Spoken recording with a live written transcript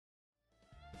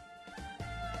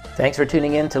Thanks for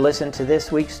tuning in to listen to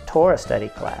this week's Torah study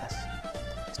class.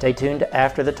 Stay tuned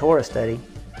after the Torah study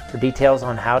for details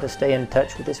on how to stay in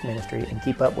touch with this ministry and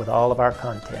keep up with all of our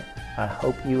content. I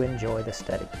hope you enjoy the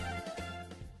study.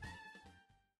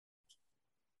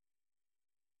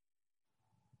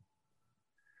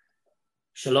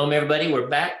 Shalom, everybody. We're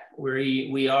back.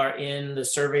 We are in the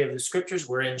survey of the scriptures.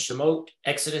 We're in Shemot,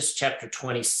 Exodus chapter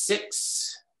 26.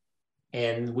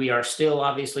 And we are still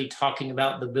obviously talking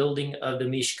about the building of the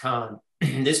Mishkan.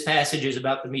 This passage is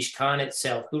about the Mishkan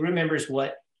itself. Who remembers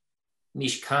what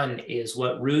Mishkan is,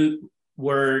 what root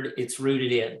word it's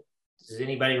rooted in? Does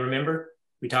anybody remember?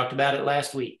 We talked about it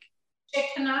last week.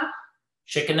 Shekinah.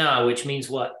 Shekinah, which means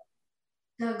what?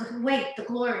 The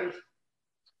glory.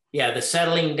 Yeah, the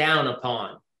settling down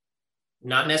upon.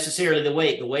 Not necessarily the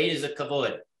weight. The weight is a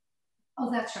kavod. Oh,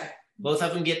 that's right. Both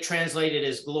of them get translated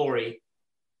as glory,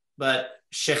 but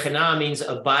Shekinah means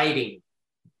abiding,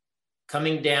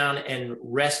 coming down and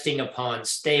resting upon,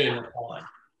 staying upon,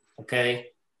 okay?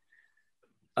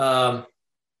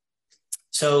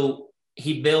 So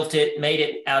he built it, made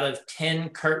it out of 10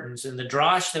 curtains. And the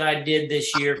drosh that I did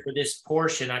this year for this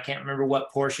portion, I can't remember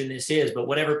what portion this is, but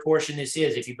whatever portion this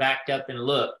is, if you backed up and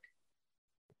looked,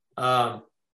 the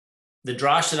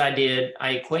drosh that I did,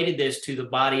 I equated this to the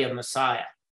body of Messiah.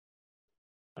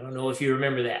 I don't know if you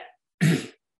remember that.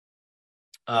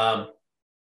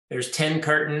 There's 10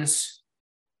 curtains,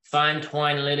 fine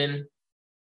twine linen,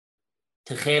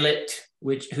 techelet,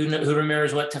 which who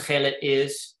remembers what techelet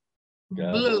is?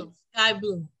 Blue, sky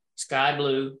blue. Sky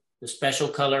blue, the special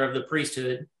color of the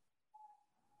priesthood.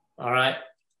 All right.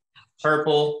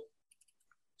 Purple,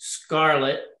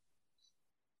 scarlet.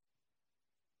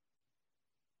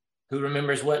 Who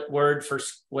remembers what the word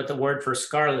for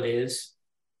scarlet is?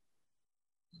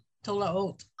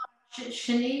 Tolaot.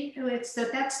 Shani,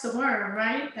 that's the worm,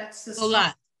 right? That's the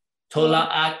Tolat.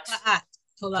 Tolaat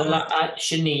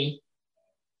shani.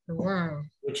 The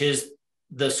worm. Which is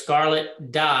the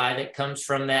scarlet dye that comes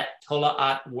from that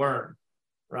tolaat worm,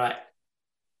 right?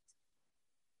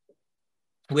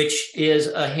 Which is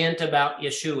a hint about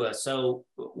Yeshua. So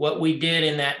what we did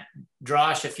in that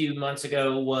drosh a few months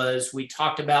ago was we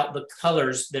talked about the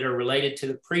colors that are related to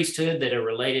the priesthood, that are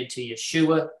related to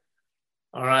Yeshua,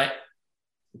 all right?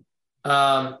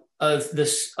 Of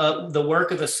this, the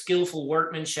work of a skillful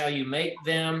workman shall you make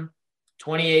them,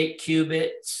 28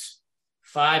 cubits,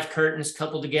 5 curtains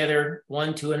coupled together,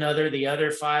 one to another, the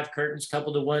other 5 curtains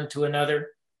coupled to one to another.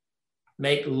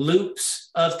 Make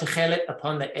loops of techelet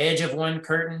upon the edge of one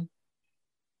curtain.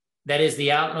 That is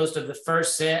the outmost of the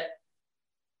first set.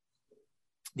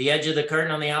 The edge of the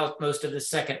curtain on the outmost of the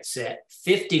second set.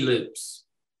 50 loops.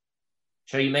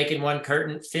 Shall you make in one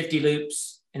curtain, 50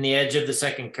 loops in the edge of the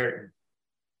second curtain.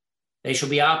 They shall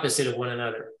be opposite of one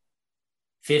another.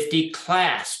 50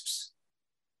 clasps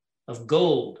of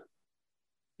gold,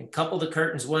 and couple the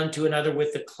curtains one to another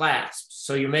with the clasps.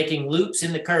 So you're making loops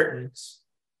in the curtains,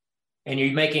 and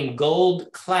you're making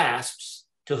gold clasps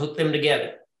to hook them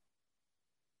together.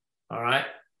 All right?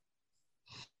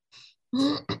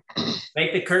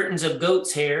 Make the curtains of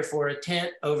goat's hair for a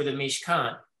tent over the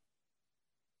Mishkan.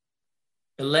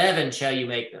 11 shall you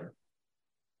make them.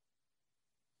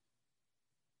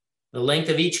 The length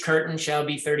of each curtain shall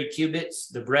be 30 cubits.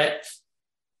 The breadth,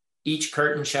 each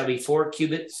curtain shall be 4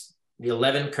 cubits. The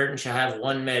 11 curtains shall have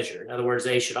one measure. In other words,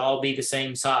 they should all be the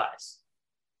same size.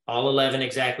 All 11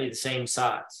 exactly the same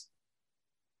size.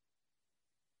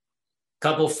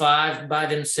 Couple 5 by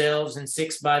themselves and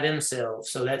 6 by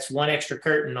themselves. So that's one extra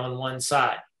curtain on one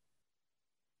side.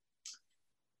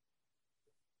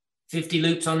 50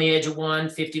 loops on the edge of one,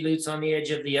 50 loops on the edge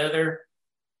of the other.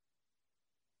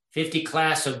 50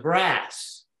 clasps of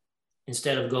brass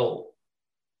instead of gold.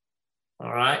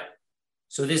 All right.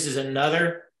 So this is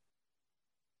another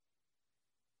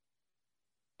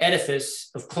edifice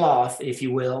of cloth, if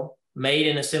you will, made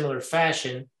in a similar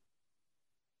fashion,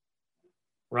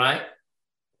 right?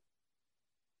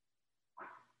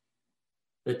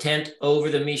 The tent over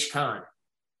the Mishkan.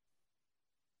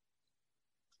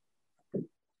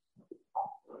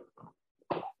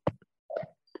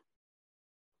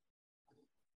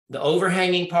 The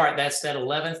overhanging part, that's that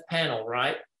 11th panel,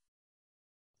 right?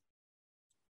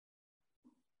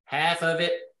 Half of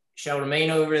it shall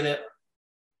remain over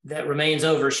that remains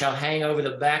over shall hang over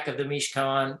the back of the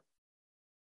Mishkan.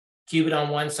 Cubit on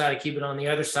one side, a cubit on the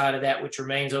other side of that, which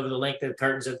remains over the length of the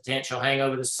curtains of the tent, shall hang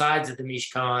over the sides of the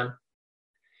Mishkan.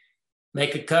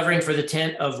 Make a covering for the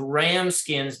tent of ram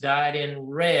skins dyed in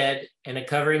red and a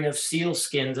covering of seal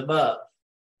skins above.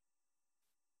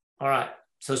 All right.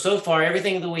 So far,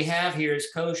 everything that we have here is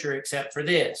kosher except for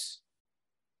this.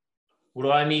 What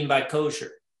do I mean by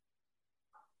kosher?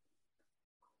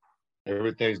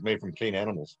 Everything's made from clean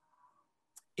animals.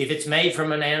 If it's made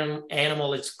from an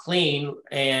animal, it's clean,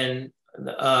 and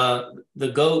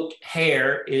the goat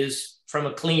hair is from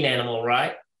a clean animal,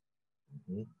 right?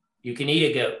 Mm-hmm. You can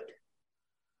eat a goat.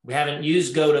 We haven't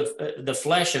used the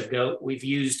flesh of goat. We've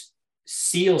used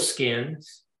seal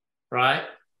skins, right?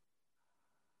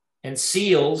 And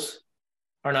seals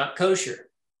are not kosher.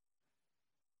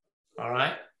 All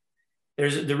right.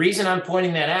 The reason I'm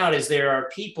pointing that out is there are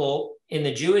people in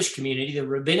the Jewish community, the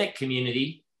rabbinic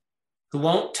community, who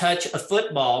won't touch a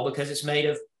football because it's made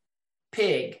of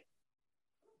pig.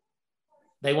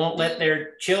 They won't let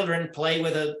their children play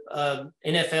with a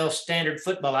NFL standard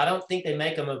football. I don't think they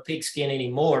make them a pigskin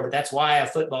anymore, but that's why a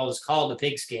football is called a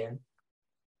pigskin.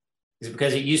 Is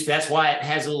because it used to, that's why it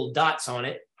has little dots on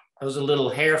it. Those are little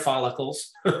hair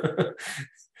follicles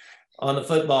on the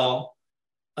football.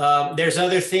 There's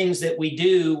other things that we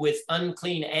do with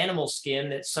unclean animal skin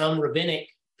that some rabbinic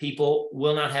people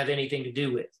will not have anything to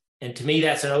do with. And to me,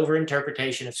 that's an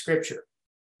overinterpretation of scripture,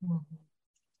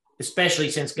 especially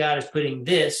since God is putting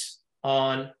this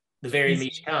on the very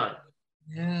Mishkan.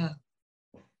 Yeah.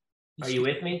 Are you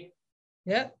with me?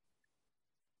 Yep.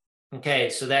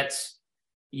 Okay, so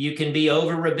you can be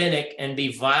over rabbinic and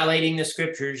be violating the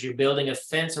scriptures. You're building a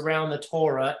fence around the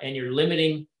Torah, and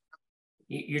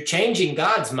you're changing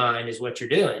God's mind is what you're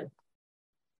doing.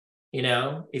 You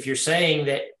know, if you're saying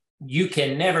that you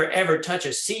can never, ever touch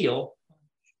a seal,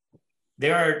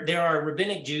 there are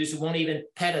rabbinic Jews who won't even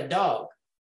pet a dog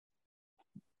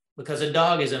because a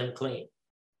dog is unclean.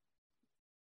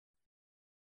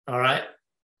 All right.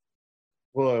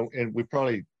 Well, and we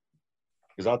probably,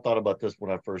 because I thought about this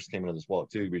when I first came into this walk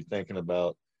too, be thinking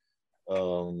about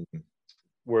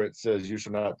where it says you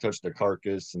should not touch the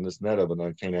carcass and this and that of an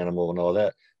unclean animal and all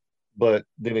that. But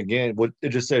then again, it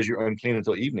just says you're unclean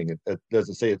until evening. It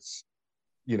doesn't say it's,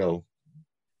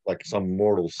 like some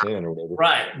mortal sin or whatever.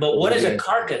 Right. But what is a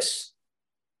carcass?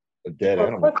 A dead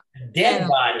animal. A dead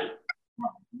body.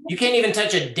 You can't even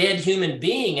touch a dead human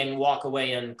being and walk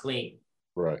away unclean.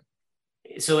 Right.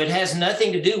 So it has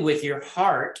nothing to do with your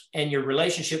heart and your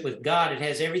relationship with God. It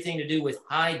has everything to do with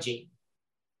hygiene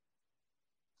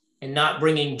and not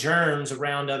bringing germs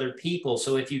around other people.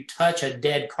 So if you touch a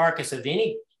dead carcass of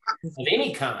any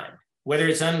kind, whether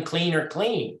it's unclean or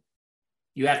clean,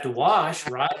 you have to wash,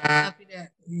 right?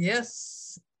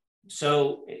 Yes.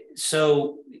 So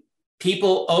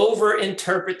people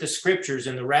overinterpret the scriptures,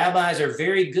 and the rabbis are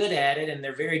very good at it, and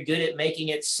they're very good at making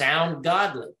it sound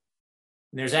godly.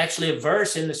 And there's actually a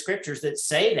verse in the scriptures that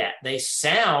say that. They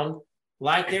sound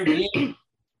like they're being,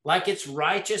 like it's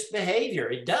righteous behavior.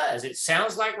 It does. It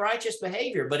sounds like righteous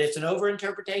behavior, but it's an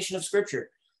overinterpretation of scripture.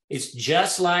 It's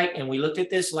just like, and we looked at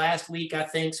this last week, I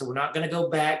think, so we're not going to go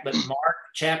back, but Mark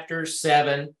chapter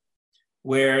 7,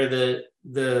 where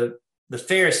the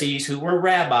Pharisees, who were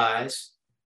rabbis,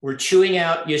 were chewing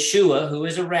out Yeshua, who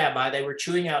is a rabbi. They were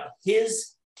chewing out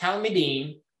his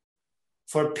Talmidim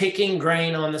for picking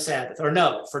grain on the Sabbath, for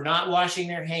not washing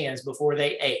their hands before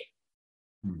they ate,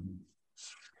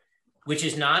 which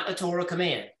is not a Torah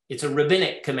command. It's a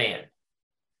rabbinic command.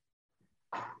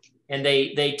 And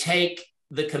they take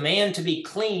the command to be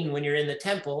clean when you're in the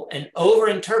temple and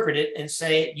overinterpret it and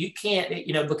say you can't,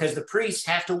 because the priests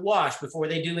have to wash before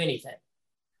they do anything.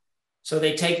 So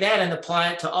they take that and apply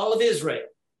it to all of Israel.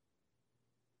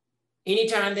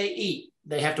 Anytime they eat,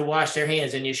 they have to wash their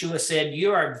hands. And Yeshua said,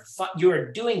 you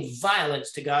are doing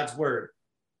violence to God's word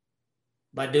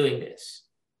by doing this.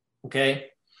 Okay.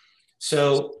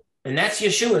 So, and that's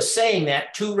Yeshua saying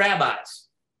that to rabbis.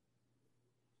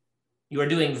 You are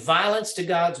doing violence to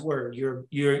God's word.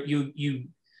 You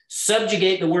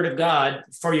subjugate the word of God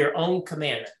for your own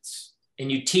commandments,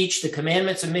 and you teach the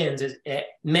commandments of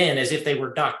men as if they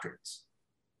were doctrines.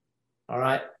 All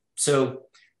right. So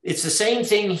it's the same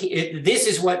thing. This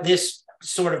is what this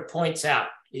sort of points out.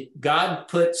 God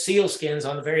put sealskins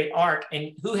on the very ark,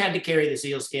 and who had to carry the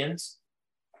sealskins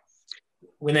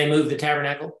when they moved the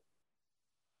tabernacle?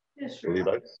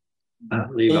 Levites.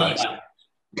 Levites.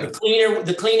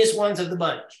 The cleanest ones of the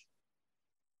bunch,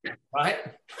 right?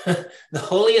 The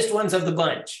holiest ones of the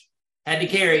bunch had to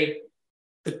carry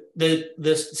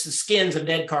the skins of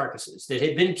dead carcasses that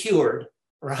had been cured,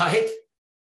 right?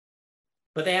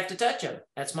 But they have to touch them.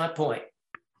 That's my point.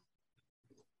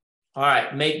 All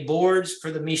right, make boards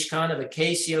for the Mishkan of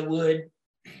acacia wood,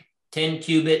 10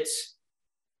 cubits,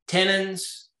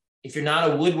 tenons. If you're not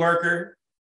a woodworker,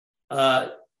 a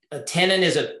tenon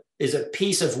is a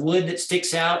piece of wood that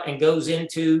sticks out and goes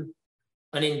into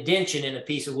an indention in a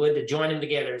piece of wood to join them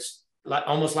together. It's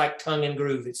almost like tongue and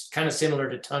groove. It's kind of similar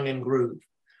to tongue and groove.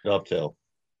 Dovetail.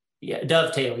 Yeah,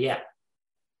 dovetail, yeah.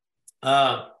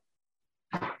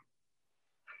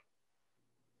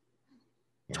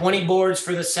 20 boards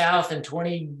for the south and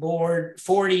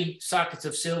 40 sockets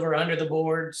of silver under the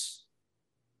boards.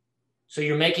 So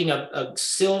you're making a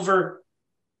silver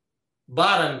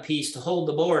bottom piece to hold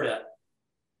the board up.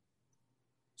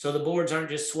 So the boards aren't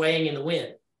just swaying in the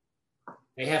wind.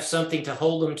 They have something to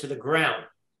hold them to the ground.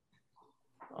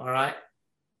 All right.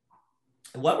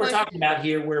 And what we're talking about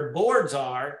here, where boards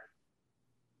are,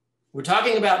 we're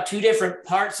talking about two different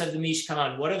parts of the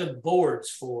Mishkan. What are the boards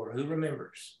for? Who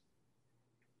remembers?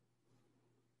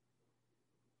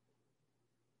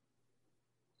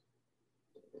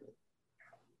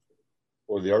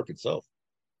 Or the ark itself?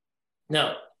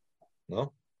 No.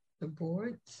 No? The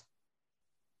boards.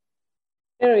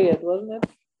 Period, wasn't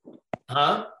it?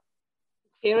 Huh?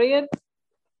 Period.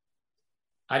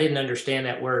 I didn't understand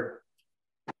that word.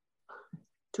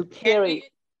 To carry.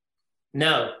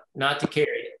 No, not to carry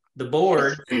it. The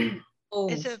board. Oh,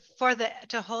 Is it for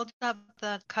to hold up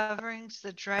the coverings,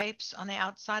 the drapes on the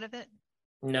outside of it?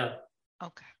 No.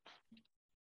 Okay.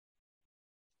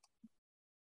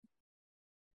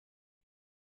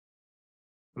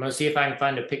 I'm going to see if I can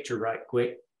find a picture right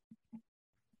quick.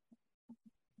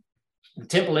 The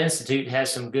Temple Institute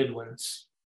has some good ones.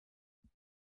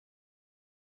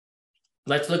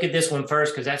 Let's look at this one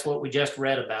first because that's what we just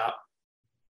read about.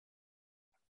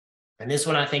 And this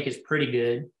one I think is pretty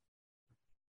good.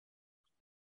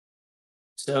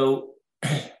 So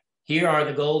here are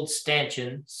the gold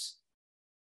stanchions.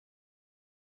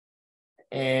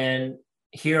 And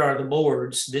here are the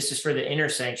boards. This is for the inner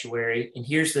sanctuary. And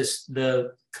here's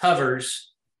the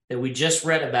covers that we just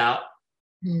read about.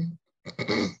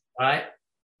 Right?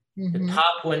 The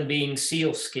top one being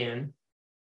sealskin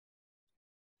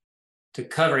to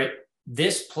cover it.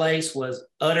 This place was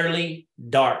utterly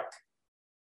dark.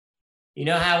 You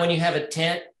know how when you have a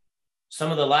tent,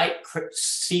 some of the light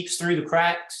seeps through the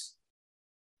cracks?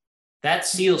 That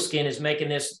sealskin is making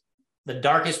this the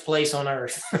darkest place on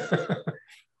earth.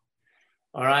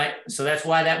 All right. So that's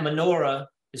why that menorah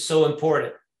is so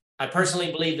important. I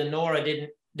personally believe the menorah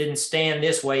didn't stand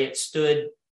this way. It stood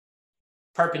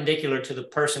perpendicular to the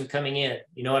person coming in.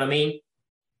 You know what I mean?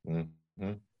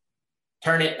 Mm-hmm.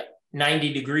 Turn it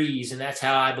 90 degrees, and that's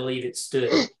how I believe it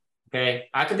stood. Okay.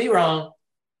 I could be wrong.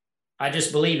 I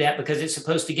just believe that because it's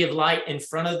supposed to give light in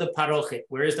front of the parochet.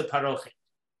 Where is the parochet?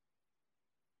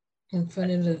 in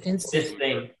front of the This incense.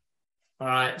 thing. All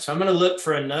right. So I'm going to look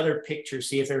for another picture,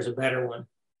 see if there's a better one.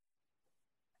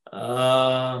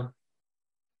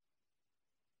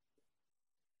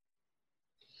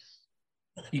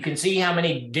 You can see how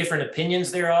many different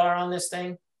opinions there are on this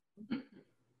thing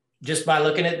just by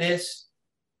looking at this.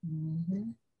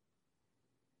 Mhm.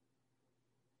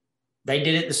 They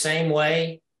did it the same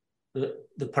way. The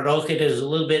parochet is a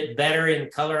little bit better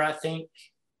in color, I think.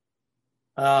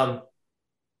 But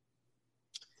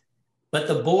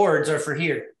the boards are for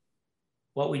here.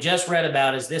 What we just read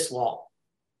about is this wall.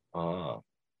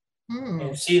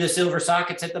 And see the silver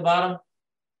sockets at the bottom?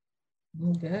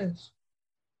 Yes.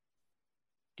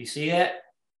 Do you see that?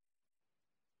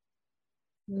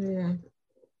 Yeah.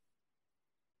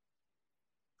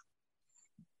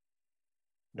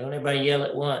 Don't everybody yell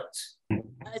at once.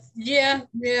 Yeah.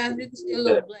 You can see a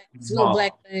little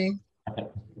black thing.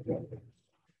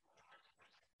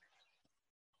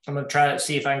 I'm going to try to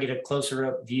see if I can get a closer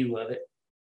up view of it.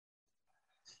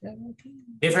 17.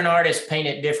 Different artists paint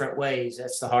it different ways.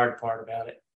 That's the hard part about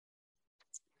it.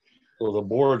 So the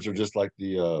boards are just like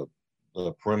the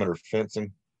perimeter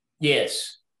fencing.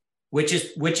 Yes, which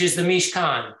is the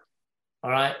Mishkan.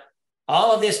 All right.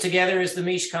 All of this together is the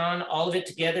Mishkan. All of it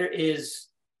together is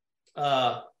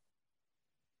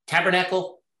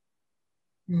tabernacle.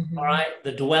 Mhm. All right.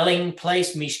 The dwelling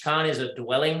place. Mishkan is a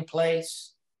dwelling place.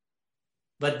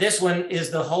 But this one is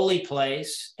the holy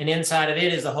place. And inside of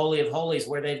it is the Holy of Holies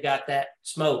where they've got that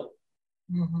smoke.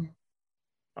 Mhm.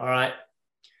 All right.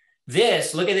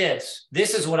 This, look at this.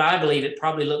 This is what I believe it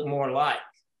probably looked more like.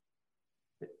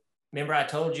 Remember I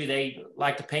told you they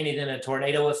like to paint it in a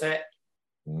tornado effect?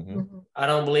 Mm-hmm. Mhm. I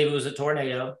don't believe it was a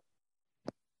tornado.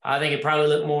 I think it probably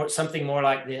looked something more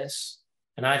like this.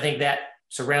 And I think that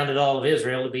surrounded all of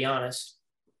Israel, to be honest.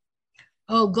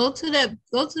 Oh, go to the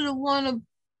one of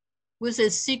where it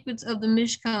says Secrets of the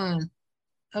Mishkan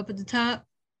up at the top.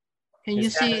 Can you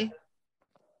Is that see?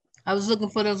 I was looking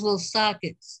for those little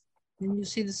sockets. Can you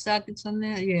see the sockets on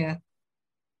there? Yeah.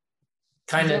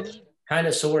 Kind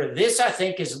of, sort of. This, I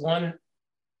think, is one.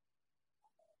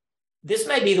 This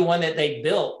may be the one that they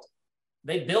built.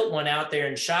 They built one out there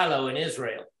in Shiloh in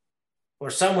Israel or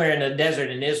somewhere in the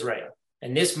desert in Israel.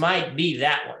 And this might be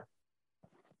that one.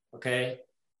 Okay.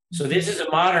 So this is a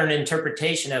modern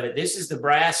interpretation of it. This is the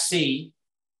brass sea.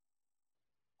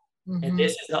 And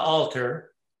this is the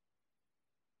altar.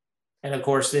 And of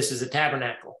course, this is the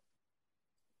tabernacle.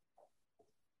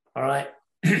 All right.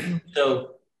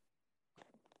 So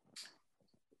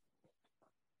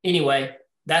anyway,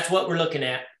 that's what we're looking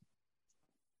at.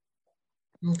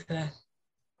 Okay.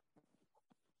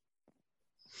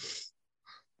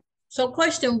 So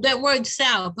question, that word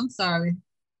south, I'm sorry.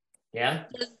 Yeah.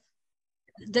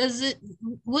 Does it,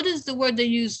 what is the word they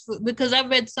use for, because I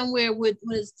read somewhere when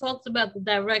it talks about the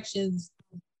directions,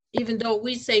 even though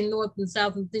we say north and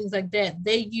south and things like that,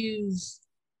 they use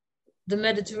the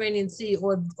Mediterranean Sea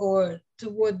or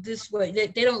toward this way.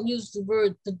 They don't use the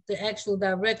word, the actual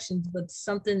directions, but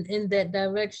something in that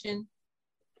direction.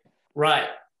 Right.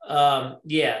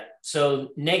 Yeah. So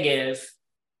Negev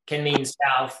can mean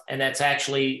south, and that's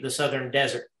actually the southern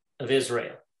desert of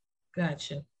Israel.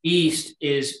 Gotcha. East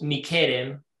is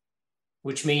Mikedem,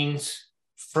 which means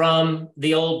from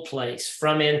the old place,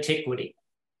 from antiquity.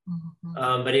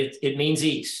 But it means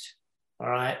east. All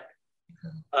right.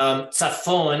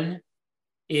 Tzafon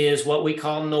is what we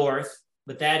call north,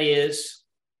 but that is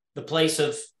the place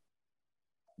of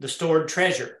the stored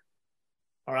treasure.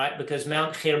 All right, because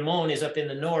Mount Hermon is up in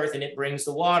the north and it brings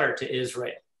the water to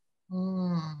Israel.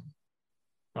 All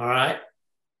right.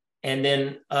 And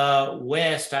then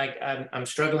west, I'm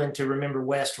struggling to remember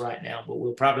west right now, but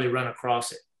we'll probably run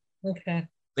across it. Okay.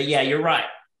 But yeah, you're right.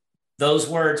 Those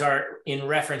words are in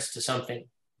reference to something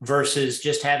versus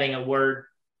just having a word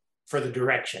for the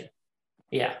direction.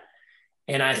 Yeah.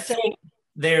 And I think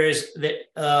there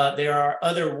are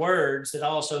other words that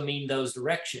also mean those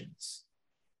directions.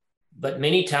 But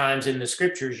many times in the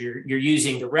scriptures, you're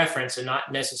using the reference and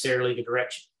not necessarily the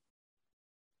direction.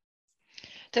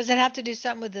 Does it have to do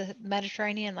something with the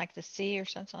Mediterranean, like the sea or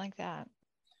something like that?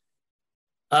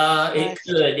 It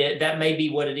could. That may be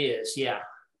what it is. Yeah.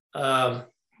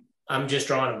 I'm just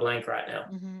drawing a blank right now.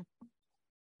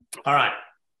 All right.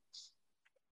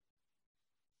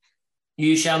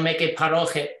 You shall make a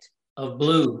parochet of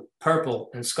blue,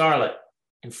 purple, and scarlet,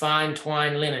 and fine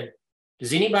twined linen.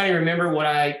 Does anybody remember what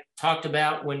I talked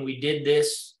about when we did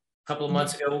this a couple of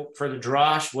months ago for the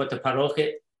drosh, what the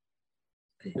parochet?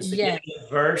 Yeah.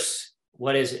 Verse.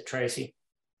 What is it, Tracy?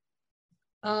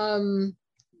 When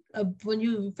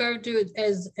you refer to it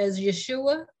as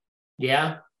Yeshua.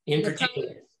 Yeah, in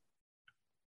particular.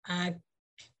 I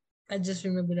just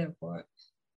remember that part.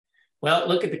 Well,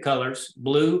 look at the colors: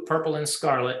 blue, purple, and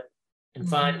scarlet, and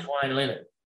fine twined linen.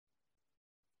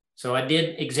 So I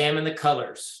did examine the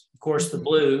colors. Of course, the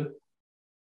blue.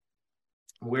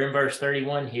 We're in verse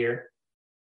 31 here.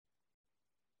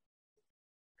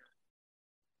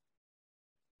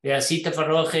 Ve'asita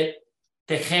farochet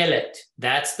techelet.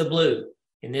 That's the blue.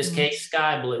 In this case,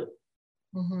 sky blue.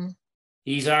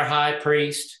 He's our high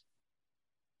priest.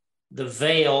 The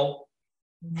veil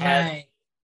has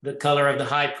the color of the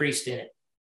high priest in it.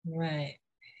 Right.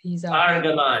 He's our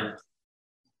Argaman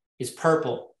is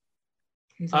purple.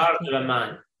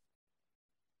 Argaman.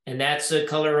 And that's the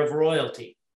color of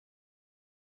royalty.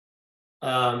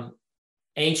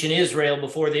 Ancient Israel,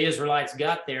 before the Israelites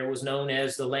got there, was known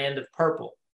as the land of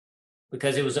purple,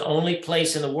 because it was the only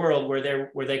place in the world where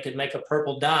they could make a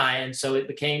purple dye, and so it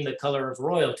became the color of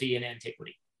royalty in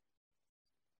antiquity.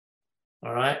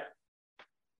 All right.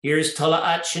 Here's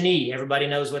Tola'at Shani. Everybody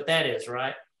knows what that is,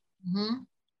 right?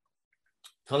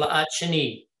 Tola'at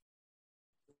Shani,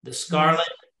 the scarlet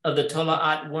of the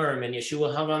Tola'at worm. And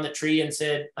Yeshua hung on the tree and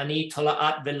said, Ani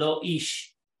Tola'at velo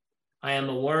ish. I am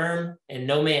a worm and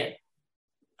no man.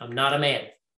 I'm not a man.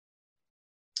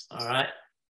 All right.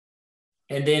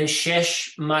 And then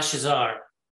Shesh Mashazar,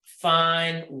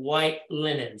 fine white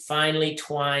linen, finely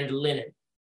twined linen.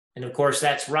 And of course,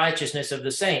 that's righteousness of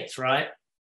the saints, right?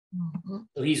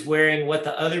 So he's wearing what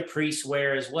the other priests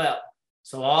wear as well.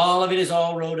 So all of it is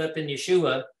all rolled up in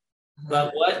Yeshua.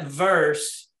 But what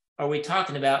verse are we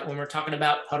talking about when we're talking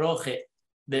about parochet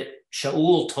that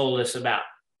Shaul told us about?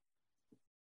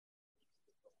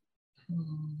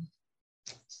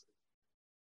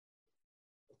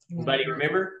 Anybody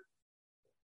remember?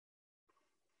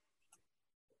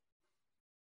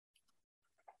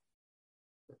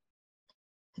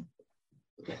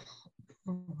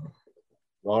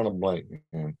 Drawing a blank,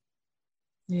 man.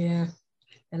 Yeah.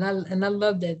 And I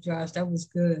love that, Josh. That was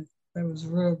good. That was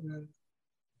real good.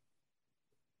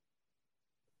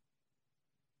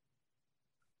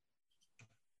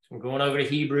 So we're going over to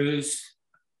Hebrews.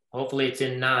 Hopefully it's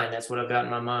in 9. That's what I've got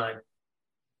in my mind.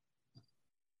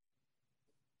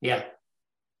 Yeah.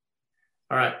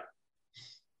 All right.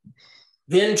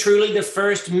 Then truly the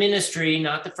first ministry,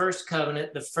 not the first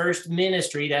covenant, the first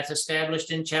ministry that's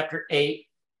established in chapter 8,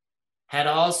 had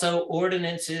also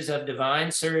ordinances of divine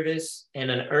service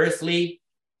and an earthly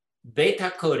Beit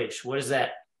HaKodesh. What is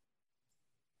that?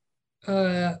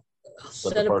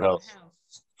 Set apart house.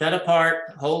 Set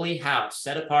apart, holy house,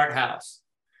 set apart house.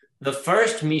 The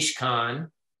first Mishkan,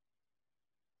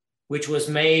 which was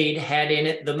made, had in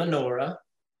it the menorah,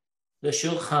 the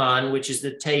shulchan, which is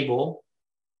the table,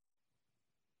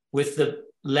 with the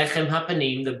lechem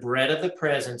hapanim, the bread of the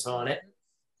presence on it.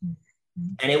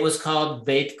 And it was called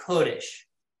Beit Kodesh,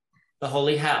 the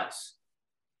holy house.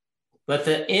 But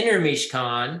the inner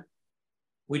Mishkan,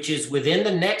 which is within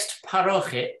the next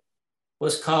parochet,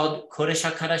 was called Kodesh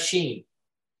HaKadashim.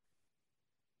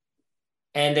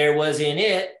 And there was in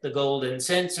it the golden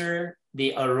censer,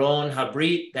 the Aron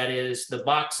Habrit, that is the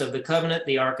box of the covenant,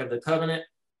 the Ark of the Covenant,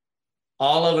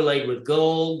 all overlaid with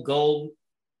gold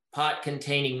pot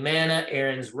containing manna,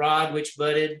 Aaron's rod which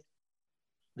budded,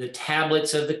 the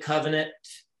tablets of the covenant,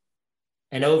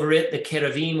 and over it the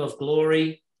cherubim of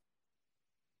glory,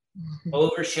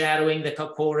 overshadowing the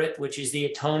kaporet, which is the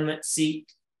atonement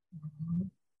seat.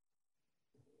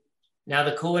 Now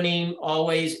the Kohanim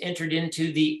always entered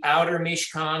into the outer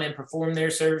Mishkan and performed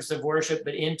their service of worship,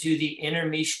 but into the inner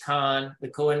Mishkan, the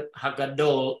Kohen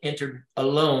HaGadol entered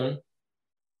alone,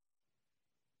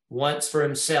 once for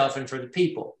himself and for the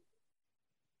people.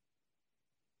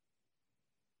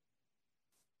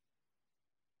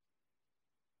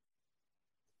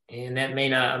 And that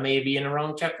I may be in the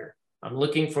wrong chapter. I'm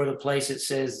looking for the place it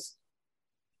says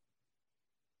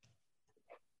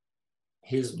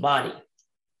his body.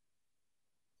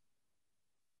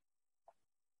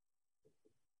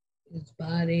 His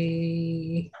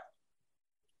body.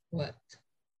 What?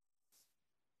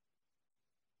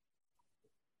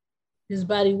 His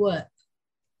body what?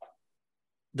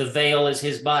 The veil is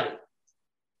his body.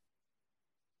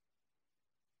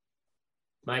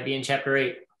 Might be in chapter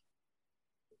 8.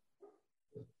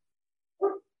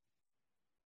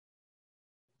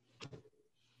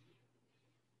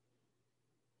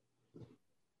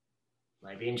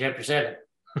 Might be in chapter 7.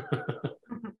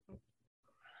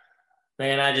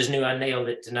 Man, I just knew I nailed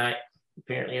it tonight.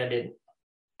 Apparently I didn't.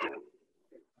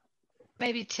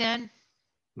 Maybe 10,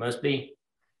 Must be.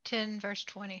 10 verse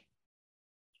 20.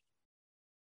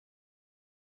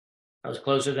 I was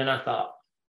closer than I thought.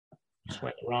 Just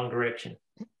went the wrong direction.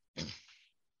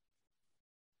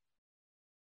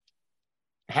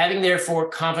 Having therefore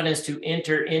confidence to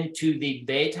enter into the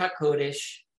Beit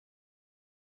HaKodesh,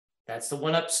 that's the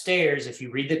one upstairs. If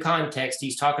you read the context,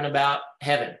 he's talking about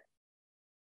heaven.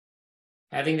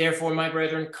 Having therefore, my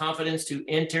brethren, confidence to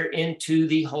enter into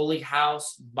the holy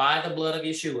house by the blood of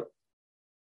Yeshua,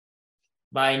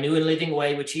 by a new and living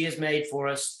way which he has made for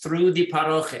us through the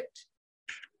parochet.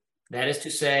 That is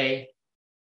to say,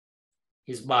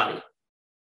 his body.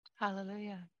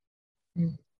 Hallelujah.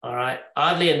 All right.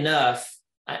 Oddly enough,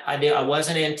 I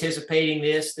wasn't anticipating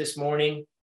this morning,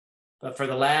 but for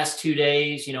the last 2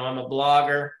 days, I'm a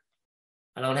blogger.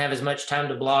 I don't have as much time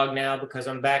to blog now because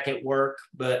I'm back at work,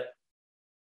 but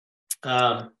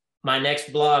my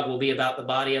next blog will be about the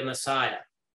body of Messiah.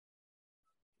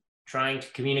 Trying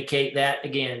to communicate that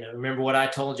again. Remember what I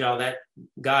told y'all, that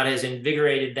God has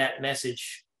invigorated that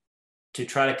message to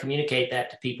try to communicate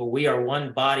that to people. We are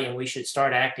one body and we should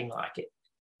start acting like it.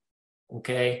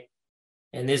 Okay.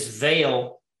 And this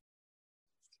veil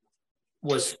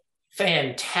was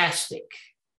fantastic.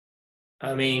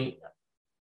 I mean,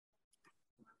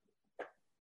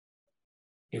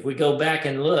 if we go back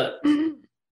and look,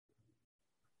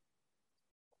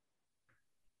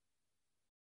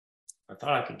 I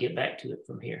thought I could get back to it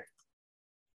from here.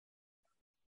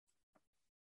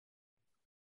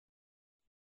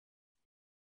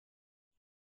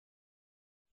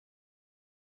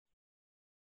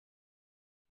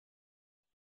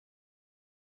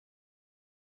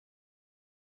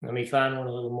 Let me find one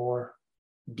a little more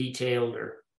detailed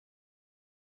or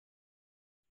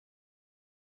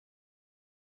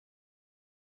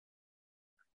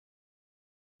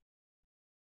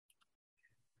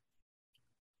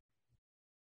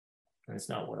that's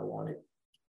not what I wanted.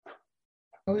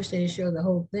 I wish they showed the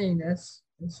whole thing. That's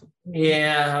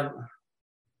Yeah, I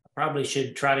probably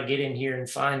should try to get in here and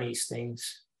find these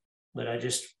things, but I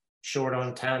just short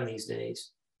on time these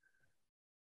days.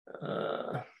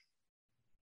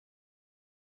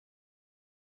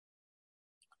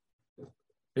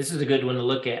 This is a good one to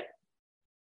look at.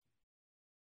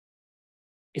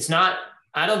 It's not,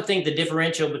 I don't think the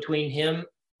differential between him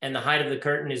and the height of the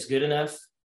curtain is good enough.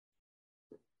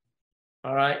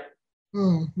 All right.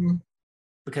 Mm-hmm.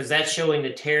 Because that's showing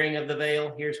the tearing of the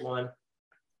veil. Here's one.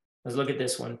 Let's look at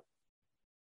this one.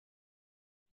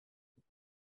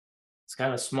 It's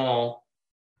kind of small.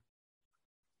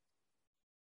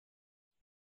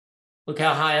 Look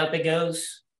how high up it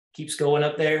goes. Keeps going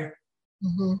up there.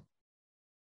 Mm-hmm.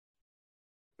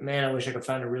 Man, I wish I could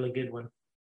find a really good one.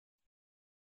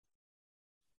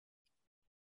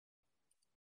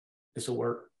 This will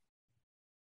work.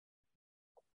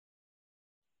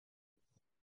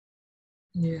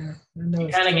 Yeah, I know.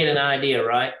 You kind of get an idea,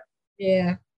 right?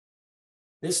 Yeah.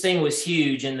 This thing was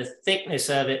huge, and the thickness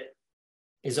of it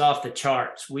is off the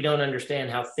charts. We don't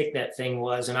understand how thick that thing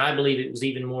was, and I believe it was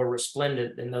even more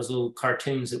resplendent than those little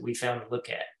cartoons that we found to look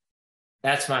at.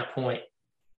 That's my point.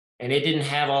 And it didn't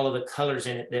have all of the colors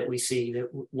in it that we see. That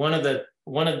one of the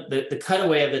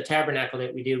cutaway of the tabernacle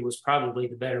that we did was probably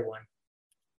the better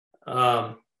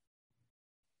one.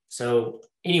 So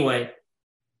anyway,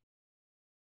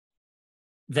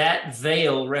 that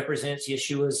veil represents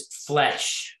Yeshua's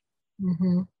flesh.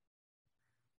 Mm-hmm.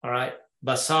 All right.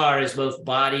 Basar is both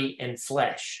body and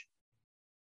flesh.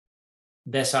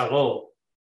 Besaro,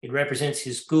 it represents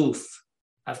his goof.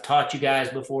 I've taught you guys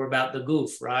before about the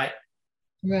goof, right?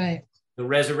 Right. The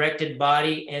resurrected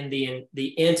body and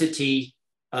the entity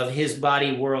of his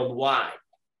body worldwide.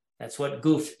 That's what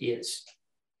goof is.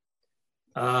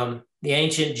 The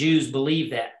ancient Jews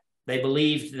believed that. They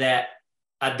believed that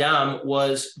Adam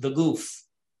was the goof.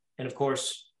 And of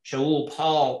course, Shaul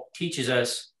Paul teaches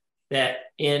us that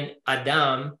in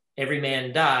Adam, every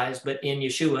man dies, but in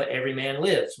Yeshua, every man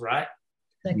lives, right?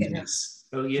 Yes.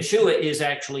 So Yeshua is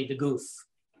actually the goof.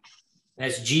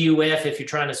 That's G-U-F if you're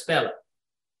trying to spell it.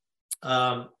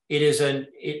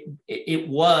 It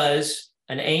was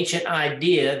an ancient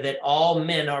idea that all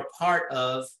men are part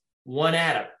of one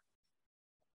Adam.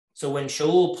 So when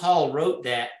Shaul Paul wrote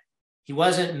that, he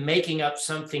wasn't making up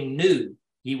something new.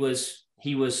 He was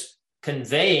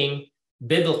conveying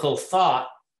biblical thought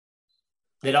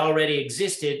that already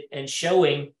existed and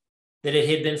showing that it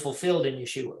had been fulfilled in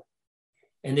Yeshua.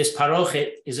 And this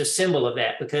parochet is a symbol of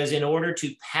that, because in order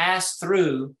to pass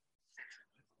through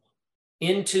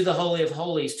into the Holy of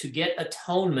Holies to get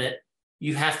atonement,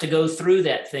 you have to go through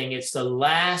that thing. It's the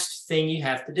last thing you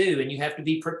have to do, and you have to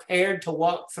be prepared to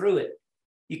walk through it.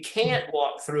 You can't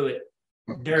walk through it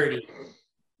dirty.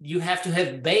 You have to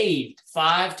have bathed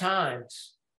 5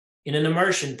 times in an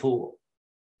immersion pool.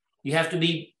 You have to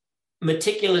be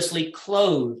meticulously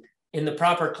clothed in the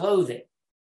proper clothing.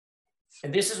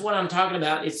 And this is what I'm talking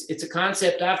about. It's a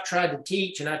concept I've tried to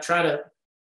teach and I try to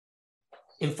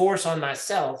enforce on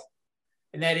myself.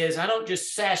 And that is, I don't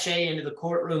just sashay into the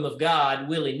courtroom of God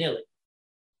willy-nilly.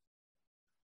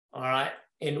 All right.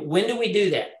 And when do we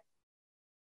do that?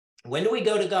 When do we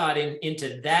go to God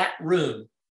into that room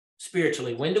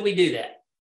spiritually? When do we do that?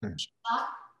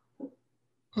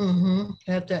 Mm-hmm.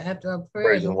 After our prayer.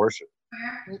 Praise and worship.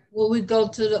 Will we go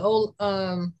to the old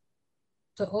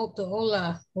the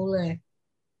Ola? The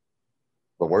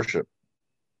worship.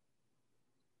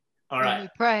 All When right. we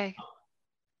pray.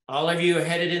 All of you are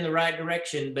headed in the right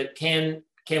direction, but can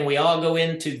we all go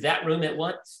into that room at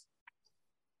once?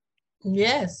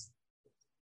 Yes.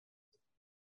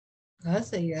 I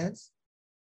say yes.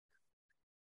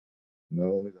 No,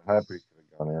 only the high priest could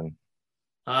have gone in.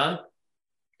 Huh?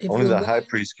 If Only we're the high going-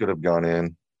 priest could have gone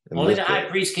in. Only the high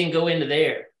priest can go into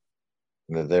there.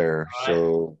 Into there. All right.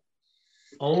 So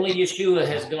Only Yeshua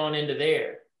has gone into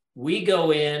there. We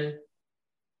go in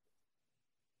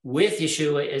with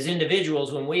Yeshua as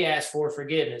individuals when we ask for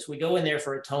forgiveness. We go in there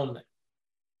for atonement.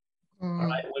 All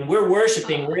right. When we're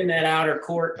worshiping, we're in that outer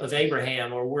court of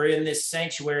Abraham, or we're in this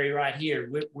sanctuary right here.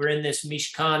 We're in this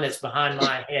Mishkan that's behind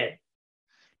my head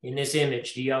in this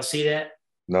image. Do y'all see that?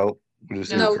 no, we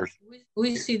just see No, the first.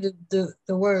 we see the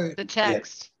word. The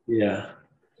text. Yeah.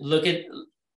 Look at,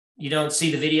 you don't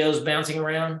see the videos bouncing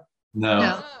around? No.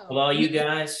 No. Well, all you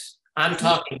guys, I'm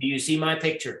talking. Do you see my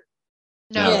picture?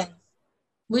 No. Yeah.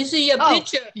 We see your Oh,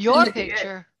 picture. your in the-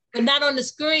 picture. But not on the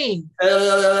screen.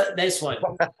 This one.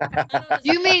 Not on the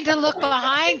You mean to look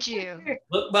behind you?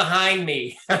 Look behind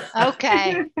me.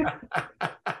 Okay.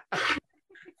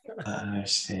 I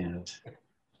understand.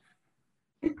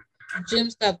 Jim,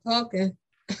 stop talking.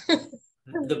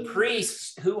 The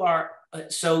priests who are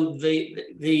so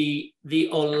the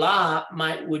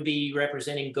Olah would be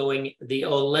representing going, the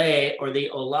Ole or the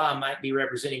Olah might be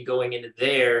representing going into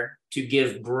there to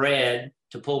give bread,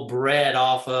 to pull bread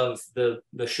off of the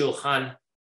shulchan,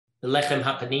 the lechem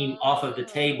hapanim off of the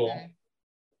table. Okay.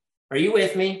 Are you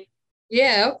with me?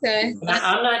 Yeah, okay.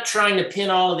 I'm not trying to pin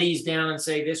all of these down and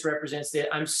say this represents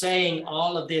that. I'm saying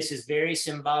all of this is very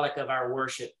symbolic of our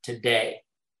worship today.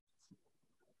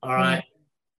 All right.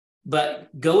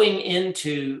 But going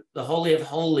into the Holy of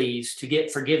Holies to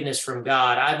get forgiveness from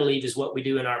God, I believe is what we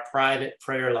do in our private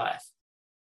prayer life.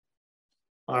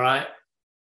 All right.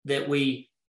 That we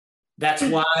That's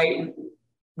why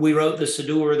we wrote the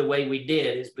Siddur the way we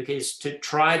did, is because to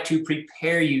try to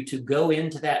prepare you to go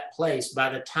into that place. By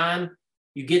the time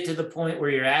you get to the point where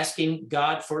you're asking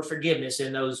God for forgiveness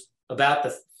in those about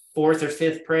the fourth or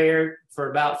fifth prayer,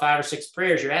 for about 5 or 6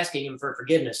 prayers, you're asking him for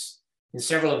forgiveness in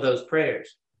several of those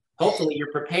prayers. Hopefully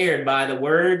you're prepared by the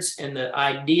words and the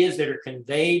ideas that are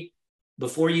conveyed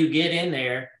before you get in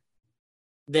there,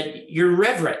 that you're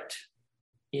reverent.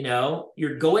 You know,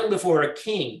 you're going before a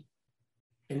king.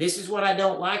 And this is what I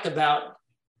don't like about,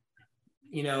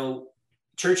 you know,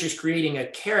 churches creating a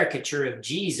caricature of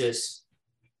Jesus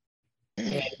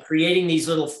and creating these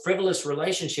little frivolous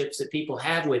relationships that people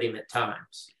have with him at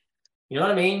times. You know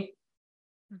what I mean?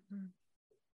 Mm-hmm.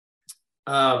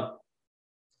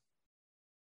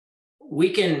 We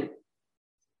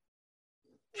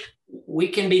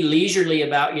can be leisurely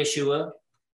about Yeshua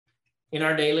in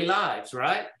our daily lives,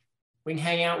 right? We can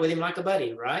hang out with him like a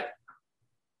buddy, right?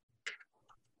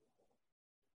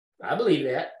 I believe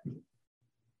that.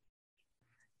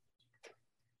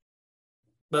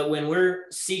 But when we're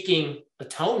seeking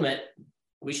atonement,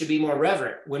 we should be more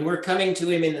reverent. When we're coming to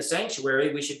him in the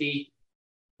sanctuary, we should be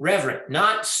reverent,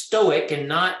 not stoic and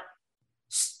not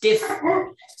stiff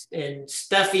and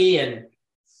stuffy and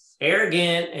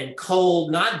arrogant and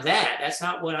cold. Not that. That's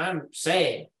not what I'm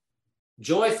saying.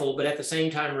 Joyful, but at the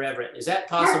same time reverent. Is that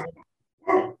possible?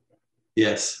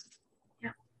 Yes.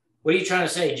 What are you trying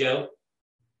to say, Joe?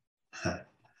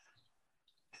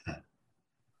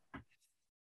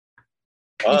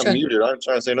 I'm muted. I'm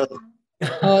trying to say nothing.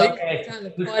 Oh, Okay. he's trying to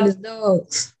quiet his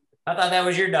dogs. I thought that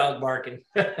was your dog barking.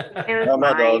 It Not was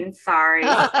my dog. mine, sorry.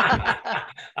 I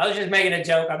was just making a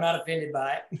joke. I'm not offended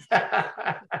by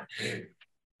it.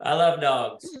 I love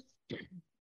dogs.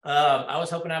 I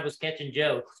was hoping I was catching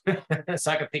Joe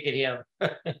so I could pick at him.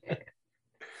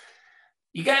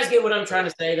 You guys get what I'm trying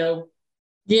to say, though?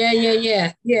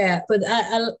 Yeah. But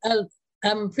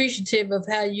I'm appreciative of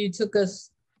how you took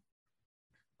us,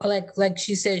 like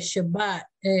she said, Shabbat,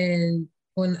 and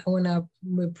when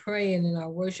we're praying and our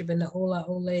worship and the Ola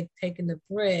Oleg taking the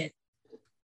bread.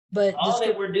 But all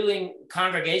that we're doing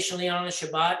congregationally on the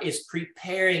Shabbat is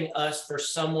preparing us for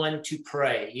someone to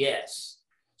pray. Yes.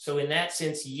 So in that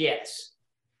sense, yes,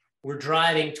 we're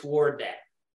driving toward that,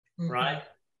 right?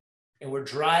 And we're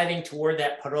driving toward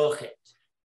that parochet.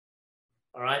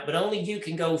 All right. But only you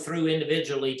can go through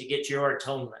individually to get your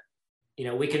atonement. You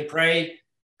know, we can pray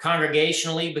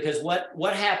congregationally, because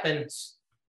what happens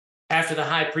after the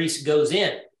high priest goes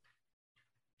in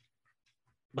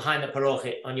behind the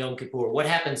parochet on Yom Kippur? What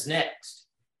happens next?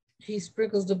 He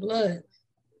sprinkles the blood.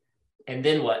 And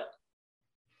then what?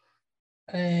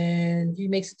 And he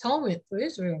makes atonement for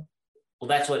Israel. Well,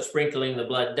 that's what sprinkling the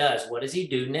blood does. What does he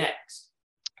do next?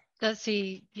 Does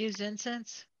he use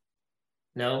incense?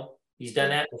 No, he's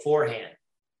done that beforehand.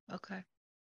 Okay.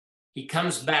 He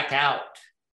comes back out.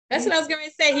 That's what I was going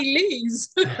to say. He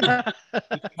leaves. He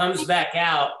comes back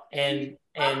out and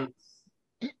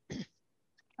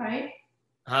Right?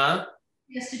 huh?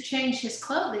 He has to change his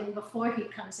clothing before he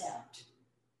comes out,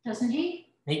 doesn't he?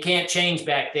 He can't change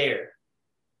back there.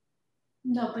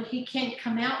 No, but he can't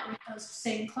come out with those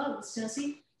same clothes, does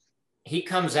he? He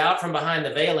comes out from behind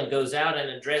the veil and goes out and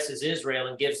addresses Israel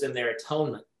and gives them their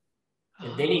atonement.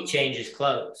 And then he changes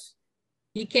clothes.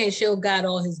 He can't show God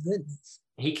all his goodness.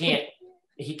 He can't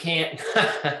he can't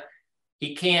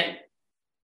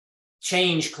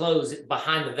change clothes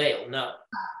behind the veil. No.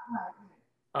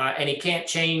 And he can't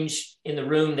change in the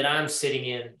room that I'm sitting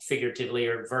in, figuratively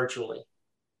or virtually.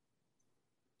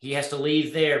 He has to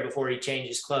leave there before he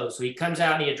changes clothes. So he comes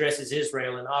out and he addresses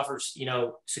Israel and offers,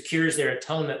 secures their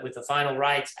atonement with the final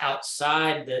rites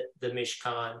outside the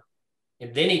Mishkan.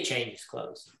 And then he changes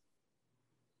clothes.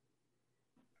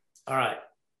 All right.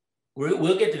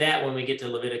 We'll get to that when we get to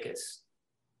Leviticus.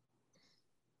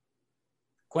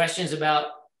 Questions about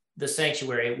the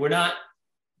sanctuary? We're not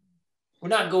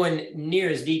going near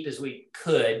as deep as we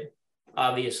could,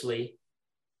 obviously.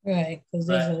 Right. But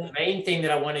the main thing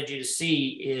that I wanted you to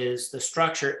see is the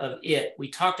structure of it. We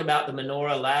talked about the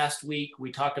menorah last week.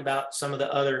 We talked about some of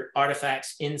the other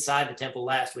artifacts inside the temple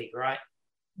last week, right?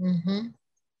 Mm-hmm.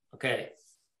 Okay.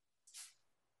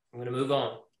 I'm going to move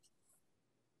on.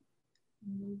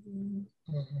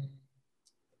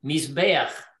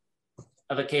 Mizbeach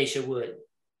of acacia wood.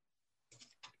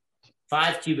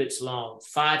 5 cubits long,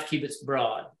 5 cubits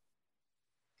broad,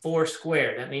 4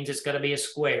 square. That means it's got to be a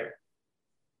square.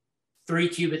 3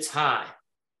 cubits high.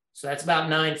 So that's about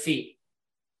 9 feet,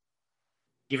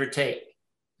 give or take.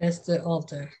 That's the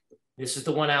altar. This is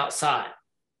the one outside.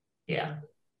 Yeah.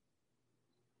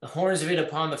 The horns of it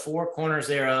upon the 4 corners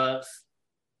thereof,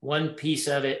 one piece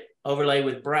of it overlay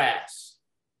with brass.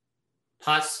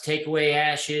 Pots to take away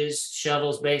ashes,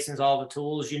 shovels, basins, all the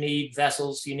tools you need,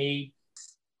 vessels you need.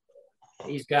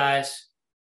 These guys.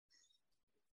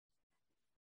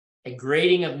 A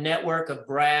grating of network of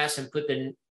brass and put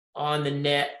on the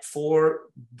net 4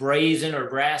 brazen or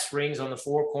brass rings on the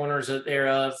 4 corners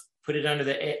thereof. Put it under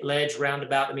the ledge round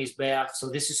about the Mizbeach. So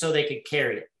this is so they could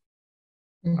carry it.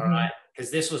 All right,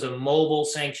 because this was a mobile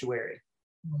sanctuary.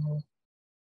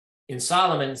 In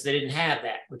Solomon's, they didn't have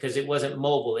that because it wasn't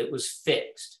mobile, it was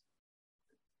fixed.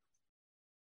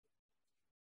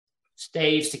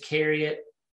 Staves to carry it,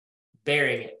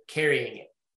 bearing it, carrying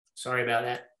it. Sorry about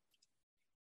that.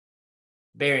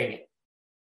 Bearing it.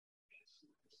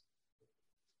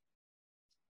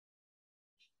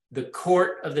 The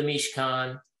court of the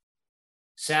Mishkan,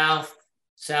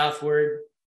 southward,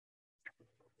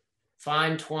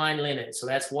 fine twine linen, so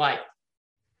that's white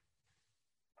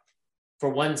for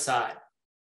one side.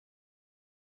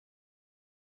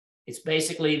 It's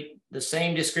basically the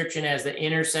same description as the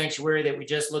inner sanctuary that we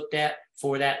just looked at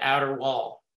for that outer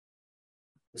wall.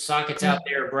 The sockets out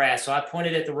there are brass. So I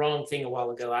pointed at the wrong thing a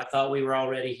while ago. I thought we were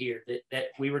already here, that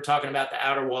we were talking about the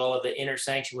outer wall of the inner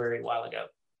sanctuary a while ago.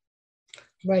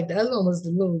 Right, the other one was the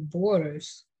little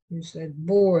borders. You said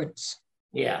boards.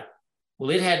 Yeah, well,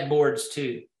 it had boards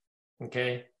too,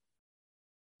 okay?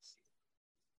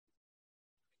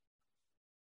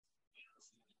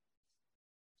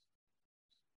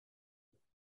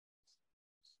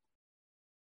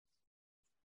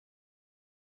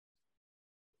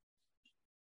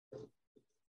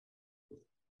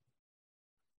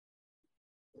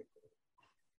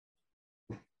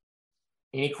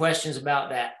 Any questions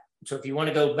about that? So if you want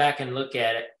to go back and look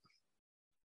at it.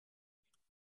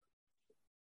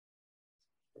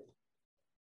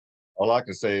 All I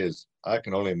can say is I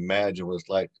can only imagine what it's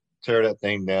like to tear that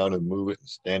thing down and move it and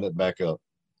stand it back up.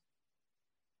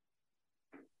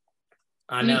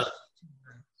 I know.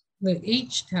 With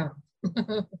each time.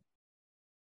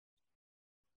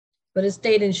 But it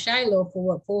stayed in Shiloh for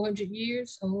what, 400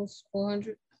 years? Almost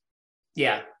 400?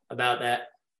 Yeah, about that.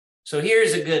 So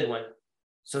here's a good one.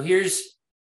 So here's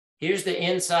the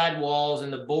inside walls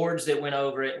and the boards that went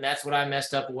over it, and that's what I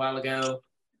messed up a while ago.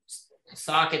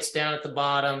 Sockets down at the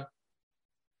bottom.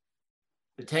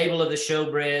 The table of the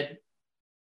showbread.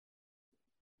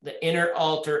 The inner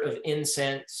altar of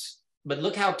incense. But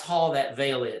look how tall that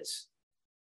veil is.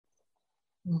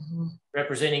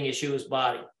 Representing Yeshua's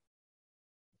body.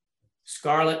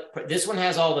 Scarlet. This one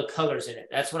has all the colors in it.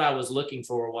 That's what I was looking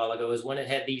for a while ago, is when it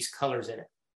had these colors in it.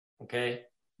 Okay.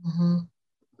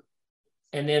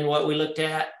 And then what we looked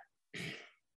at.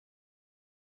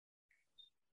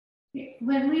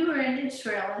 When we were in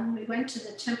Israel and we went to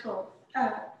the temple,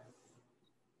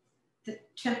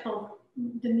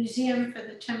 the museum for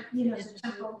the temple, the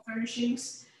temple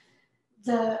furnishings,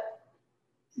 the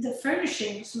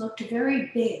furnishings looked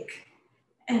very big.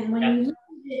 And when you look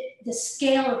at it, the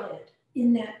scale of it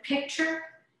in that picture,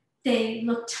 they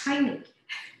looked tiny.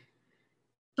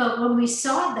 But when we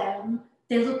saw them,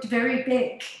 they looked very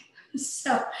big.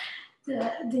 So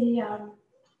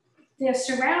their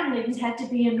surroundings had to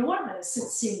be enormous, it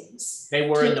seems. They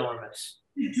were enormous.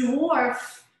 To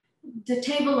dwarf the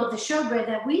table of the showbread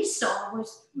that we saw,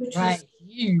 which was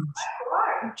huge,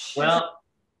 large. Well,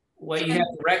 what you have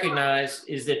to recognize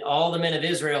is that all the men of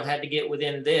Israel had to get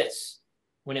within this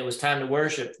when it was time to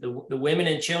worship. The women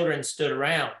and children stood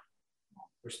around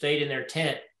or stayed in their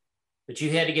tent, but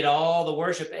you had to get all the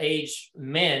worship age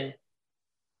men,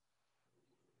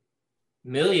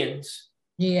 millions.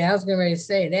 Yeah, I was going to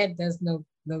say that does no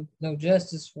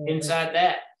justice for inside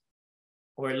that,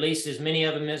 or at least as many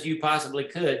of them as you possibly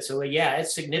could. So yeah,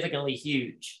 it's significantly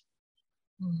huge.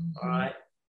 All right.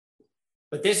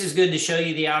 But this is good to show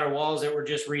you the outer walls that we're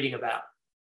just reading about.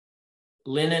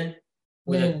 Linen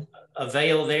with a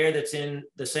veil there that's in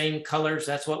the same colors.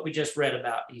 That's what we just read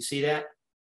about. You see that?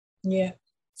 Yeah.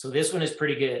 So this one is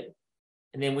pretty good.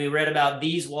 And then we read about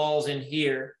these walls in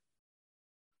here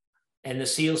and the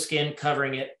sealskin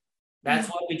covering it. That's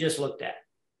what we just looked at.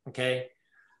 Okay.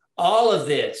 All of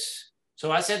this.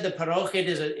 So I said the parochet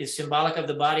is symbolic of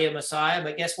the body of Messiah,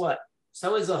 but guess what?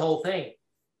 So is the whole thing.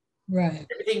 Right.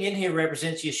 Everything in here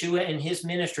represents Yeshua and his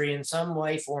ministry in some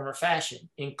way, form, or fashion,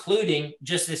 including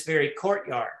just this very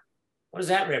courtyard. What does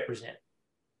that represent?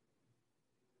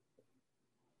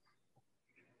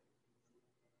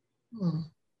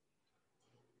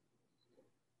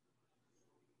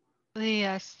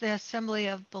 The assembly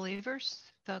of believers.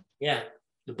 Yeah,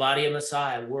 the body of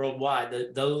Messiah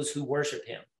worldwide, those who worship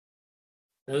him,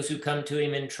 those who come to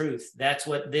him in truth. That's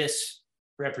what this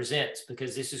represents,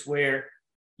 because this is where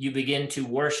you begin to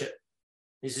worship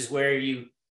This is where you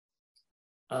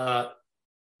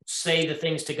say the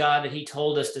things to God that he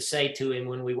told us to say to him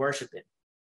when we worship him.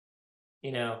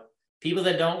 You know, people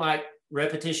that don't like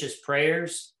repetitious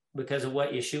prayers because of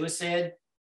what Yeshua said,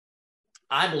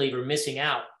 I believe are missing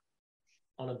out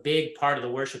on a big part of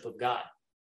the worship of God.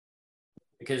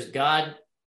 Because God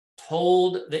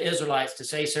told the Israelites to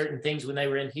say certain things when they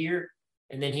were in here,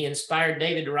 and then he inspired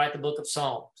David to write the book of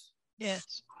Psalms.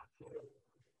 Yes.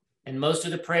 And most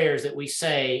of the prayers that we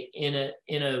say in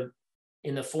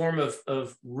the form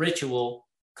of ritual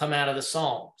come out of the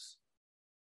Psalms.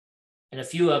 And a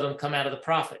few of them come out of the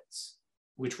prophets,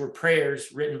 which were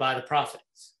prayers written by the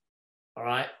prophets. All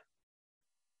right.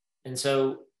 And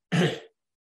so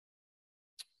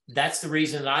that's the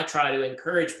reason that I try to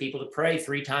encourage people to pray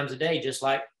 3 times a day, just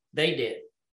like they did.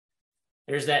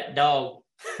 There's that dog.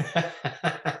 A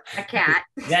cat.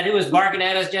 Is that who was barking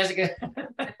at us, Jessica?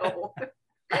 No,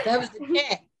 That was the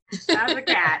cat. that was a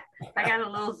cat. I got a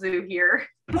little zoo here.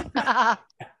 Just a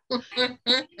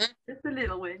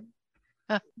little one.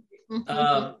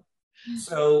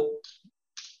 So,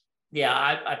 yeah,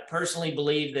 I personally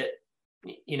believe that,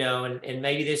 you know, and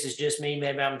maybe this is just me,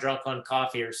 maybe I'm drunk on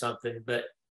coffee or something, but,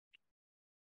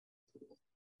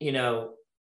 you know,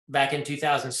 back in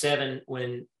 2007,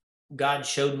 when God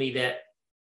showed me that,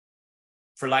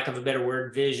 for lack of a better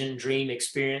word, vision, dream,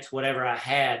 experience, whatever I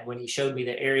had, when he showed me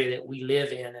the area that we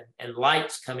live in and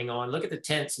lights coming on. Look at the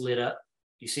tents lit up.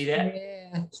 You see that?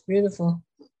 Yeah, it's beautiful.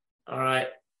 All right.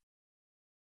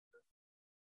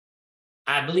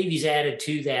 I believe he's added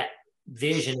to that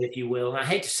vision, if you will. And I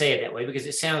hate to say it that way because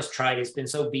it sounds trite. It's been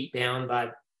so beat down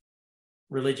by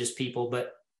religious people,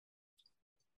 but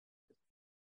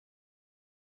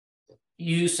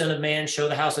you, Son of Man, show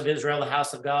the house of Israel the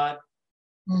house of God.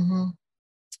 Mm-hmm.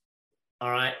 All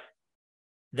right.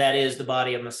 That is the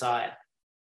body of Messiah.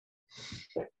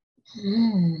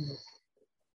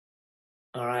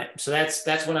 All right. So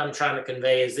that's what I'm trying to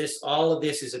convey is this, all of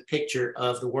this is a picture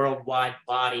of the worldwide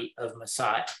body of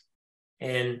Messiah,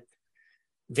 and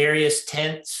various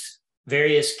tents,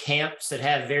 various camps that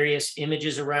have various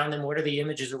images around them. What are the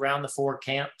images around the 4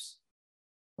 camps?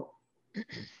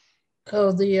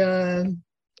 Oh, the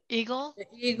Eagle,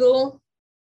 eagle,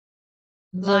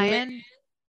 lion,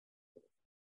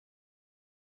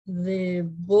 the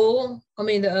bull,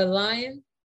 the lion.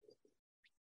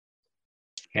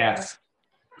 Calf.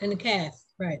 And the calf,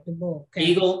 right, the bull. Calf.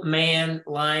 Eagle, man,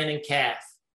 lion, and calf.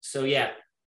 So yeah.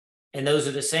 And those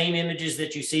are the same images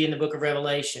that you see in the book of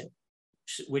Revelation,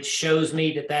 which shows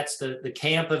me that that's the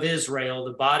camp of Israel,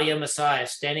 the body of Messiah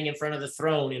standing in front of the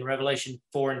throne in Revelation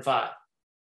 4 and 5.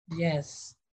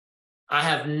 Yes. I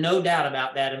have no doubt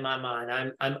about that in my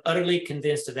mind. I'm utterly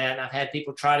convinced of that. And I've had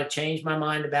people try to change my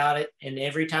mind about it. And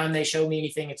every time they show me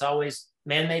anything, it's always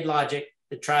man-made logic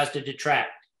that tries to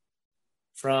detract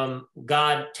from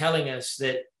God telling us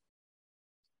that,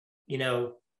 you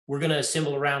know, we're going to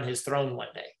assemble around his throne one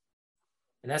day.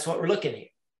 And that's what we're looking at.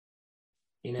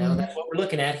 You know, that's what we're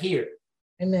looking at here.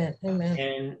 Amen. Amen.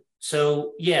 And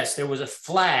so, yes, there was a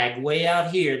flag way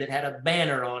out here that had a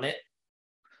banner on it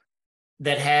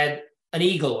that had an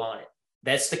eagle on it.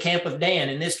 That's the camp of Dan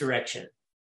in this direction.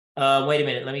 Wait a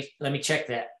minute. Let me check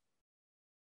that.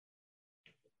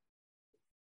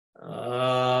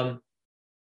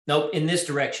 Nope, in this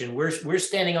direction. We're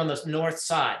standing on the north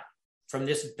side. From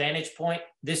this vantage point,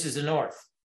 this is the north.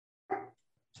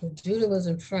 So Judah was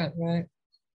in front, right?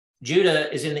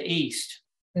 Judah is in the east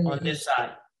on this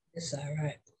side. This side,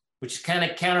 right. Which is kind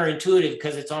of counterintuitive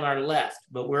because it's on our left,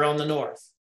 but we're on the north,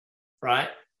 right?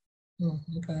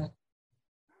 Okay.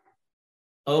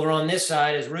 Over on this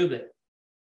side is Reuben.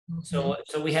 So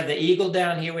we have the eagle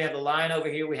down here, we have the lion over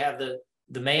here, we have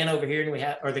the man over here, and we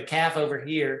have, or the calf over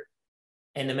here,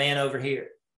 and the man over here,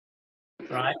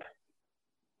 right?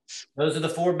 Those are the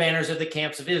 4 banners of the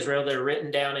camps of Israel that are written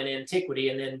down in antiquity.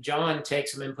 And then John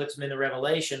takes them and puts them in the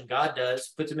Revelation. God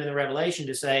does, puts them in the Revelation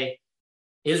to say,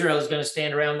 Israel is going to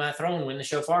stand around my throne when the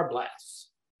shofar blasts.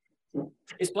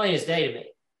 It's plain as day to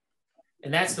me.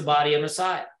 And that's the body of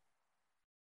Messiah.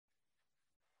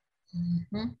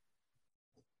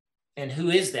 And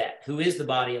who is that? Who is the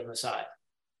body of Messiah?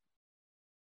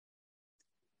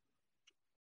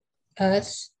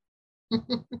 Us.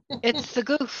 it's the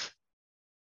goof.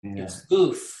 Yeah. It's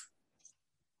goof.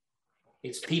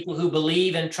 It's people who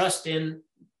believe and trust in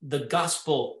the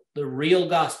gospel, the real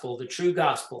gospel, the true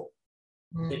gospel.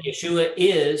 That Yeshua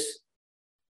is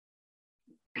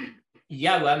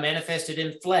Yahweh manifested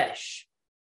in flesh,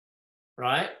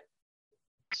 right?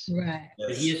 Right.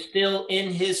 But he is still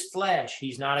in his flesh.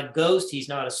 He's not a ghost. He's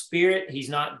not a spirit. He's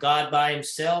not God by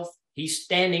himself. He's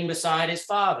standing beside his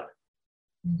Father.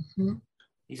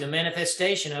 He's a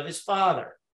manifestation of his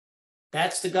Father.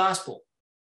 That's the gospel.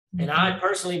 And I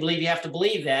personally believe you have to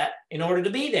believe that in order to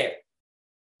be there.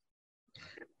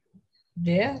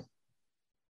 Yeah.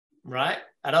 Right?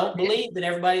 I don't believe that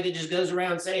everybody that just goes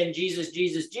around saying Jesus,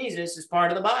 Jesus, Jesus is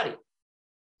part of the body.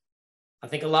 I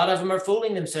think a lot of them are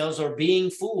fooling themselves or being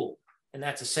fooled. And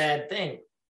that's a sad thing.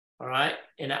 All right.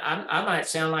 And I might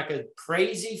sound like a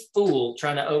crazy fool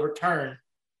trying to overturn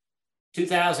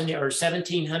 2,000 or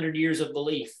 1,700 years of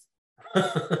belief.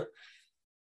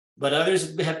 But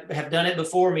others have done it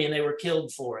before me and they were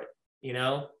killed for it. You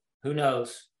know, who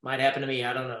knows? Might happen to me.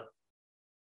 I don't know.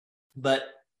 But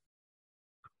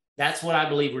that's what I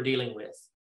believe we're dealing with.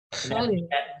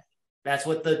 That's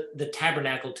what the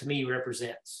tabernacle to me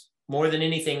represents. More than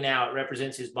anything now, it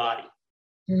represents his body.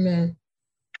 Amen.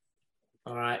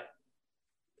 All right.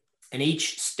 And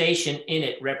each station in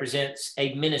it represents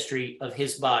a ministry of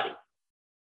his body.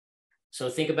 So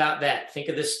think about that. Think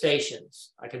of the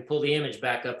stations. I can pull the image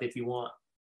back up if you want.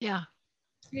 Yeah.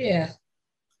 Yeah.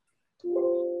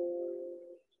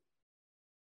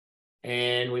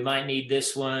 And we might need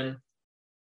this one.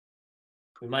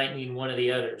 We might need one of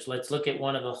the others. Let's look at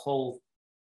one of the whole.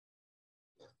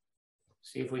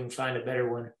 See if we can find a better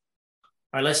one. All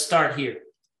right, let's start here.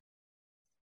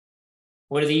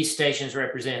 What do these stations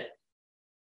represent?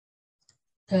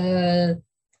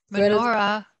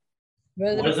 Menorah.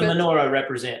 What does the menorah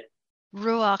represent?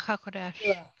 Ruach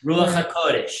HaKodesh. Ruach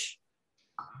HaKodesh.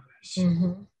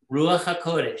 Mm-hmm. Ruach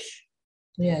HaKodesh.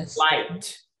 Yes.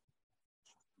 Light.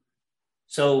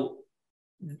 So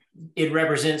it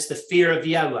represents the fear of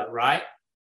Yahweh, right?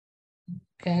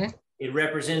 Okay. It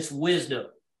represents wisdom.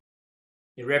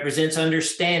 It represents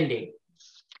understanding.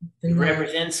 It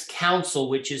represents counsel,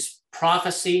 which is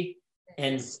prophecy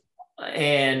and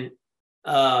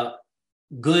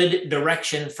good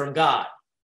direction from God.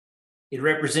 It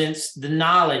represents the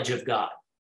knowledge of God.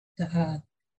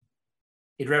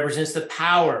 It represents the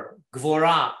power,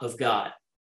 gvorah, of God.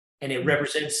 And it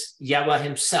represents Yahweh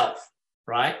himself,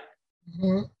 right?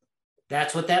 Mm-hmm.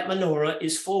 That's what that menorah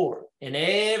is for. And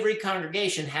every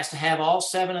congregation has to have all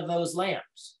 7 of those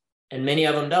lamps. And many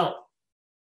of them don't.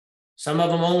 Some of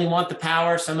them only want the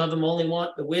power. Some of them only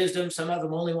want the wisdom. Some of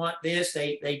them only want this.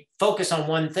 They focus on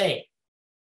one thing.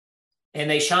 And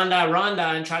they Shandai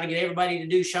Rondai and try to get everybody to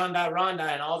do Shandai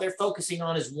Rondai. And all they're focusing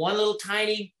on is one little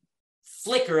tiny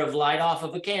flicker of light off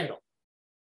of a candle,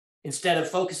 instead of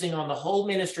focusing on the whole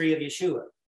ministry of Yeshua.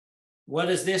 What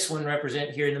does this one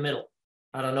represent here in the middle?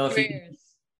 I don't know if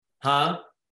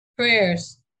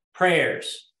Prayers.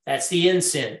 Prayers. That's the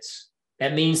incense.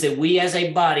 That means that we as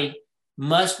a body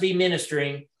must be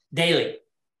ministering daily.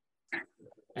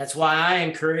 That's why I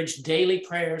encourage daily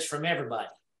prayers from everybody,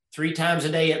 3 times a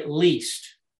day at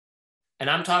least. And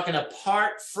I'm talking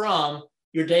apart from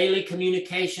your daily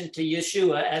communication to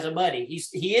Yeshua as a buddy.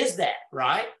 He is that,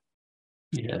 right?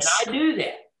 Yes. And I do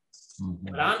that. Mm-hmm.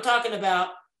 But I'm talking about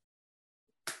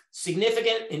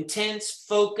significant, intense,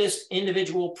 focused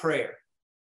individual prayer.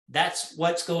 That's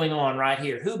what's going on right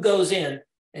here. Who goes in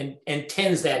and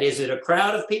tends that? Is it a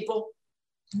crowd of people?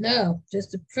 No,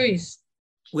 just the priest.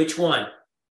 Which one?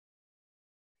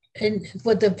 And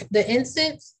for the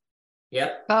incense?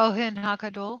 Yep. Kohen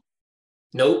HaGadol.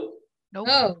 Nope. Nope.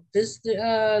 Oh, this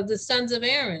the sons of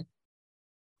Aaron.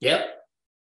 Yep.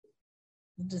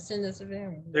 The descendants of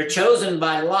Aaron. They're chosen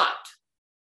by lot.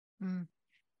 Mm.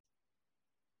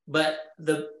 But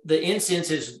the incense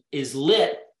is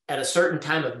lit at a certain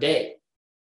time of day.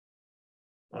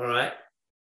 All right.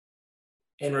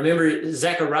 And remember,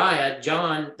 Zechariah,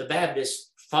 John the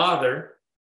Baptist's father,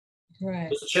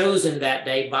 was chosen that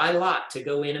day by lot to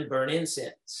go in and burn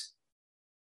incense.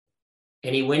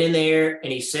 And he went in there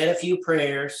and he said a few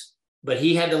prayers, but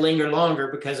he had to linger longer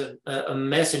because a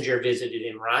messenger visited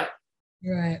him, right?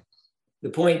 Right. The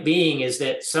point being is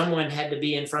that someone had to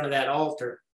be in front of that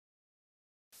altar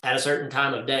at a certain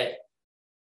time of day,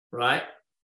 right?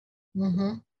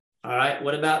 Mm-hmm. All right.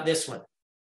 What about this one?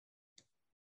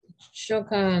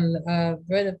 Shulchan,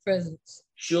 bread of presence.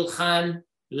 Shulchan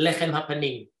lechem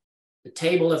hapanim, the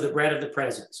table of the bread of the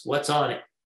presence. What's on it?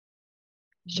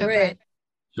 Bread.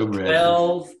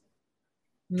 12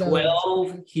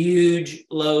 huge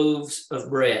loaves of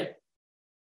bread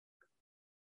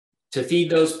to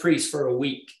feed those priests for a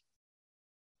week.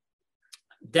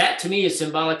 That to me is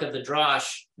symbolic of the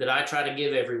drash that I try to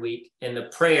give every week and the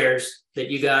prayers that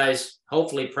you guys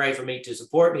hopefully pray for me to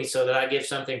support me so that I give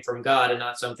something from God and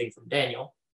not something from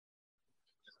Daniel.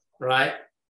 Right?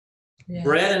 Yes.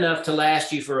 Bread enough to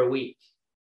last you for a week.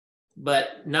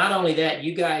 But not only that,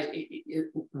 you guys,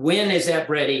 when is that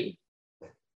bread eaten?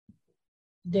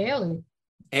 Daily.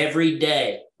 every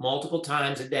day, multiple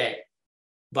times a day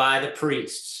by the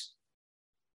priests.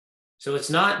 So it's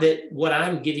not that what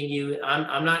I'm giving you,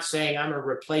 I'm not saying I'm a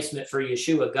replacement for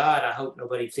Yeshua God. I hope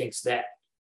nobody thinks that.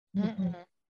 Mm-mm.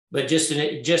 But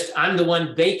just I'm the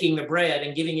one baking the bread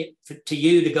and giving it to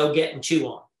you to go get and chew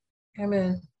on.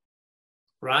 Amen.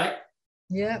 Right?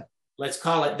 Yeah. Let's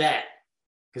call it that,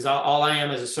 because all I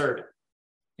am is a servant.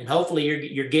 And hopefully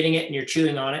you're getting it and you're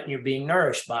chewing on it and you're being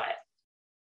nourished by it.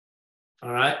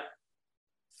 All right?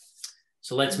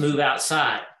 So let's move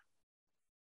outside.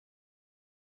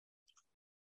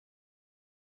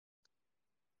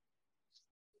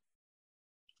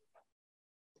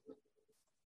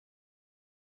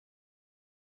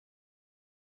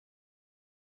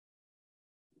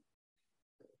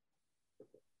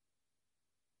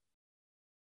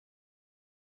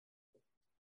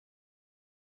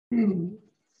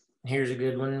 Here's a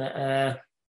good one.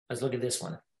 Let's look at this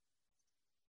one.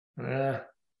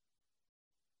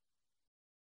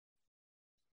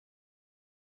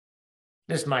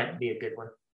 This might be a good one.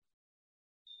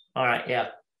 All right, yeah.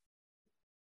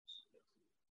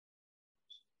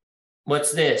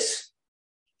 What's this?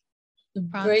 The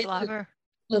Bronze laver.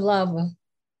 The lava.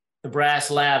 The brass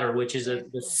laver, which is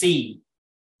the sea,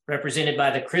 represented by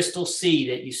the crystal sea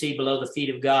that you see below the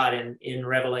feet of God in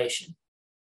Revelation.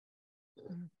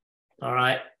 All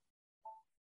right.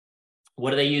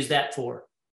 What do they use that for?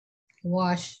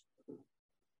 Washing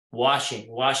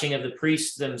of the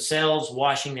priests themselves,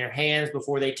 washing their hands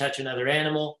before they touch another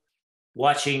animal,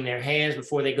 washing their hands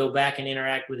before they go back and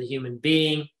interact with a human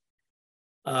being,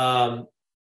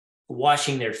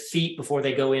 washing their feet before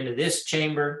they go into this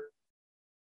chamber.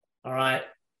 All right.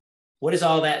 What is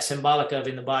all that symbolic of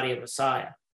in the body of Messiah?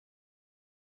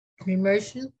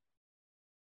 Immersion?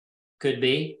 Could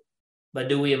be. But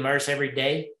do we immerse every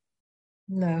day?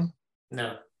 No.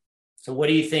 No. So what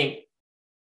do you think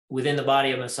within the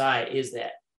body of Messiah is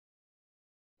that?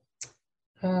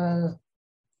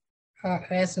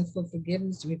 Asking for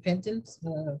forgiveness, repentance.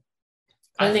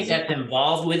 I think that's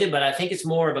involved with it, but I think it's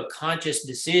more of a conscious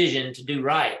decision to do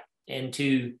right and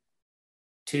to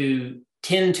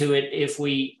tend to it if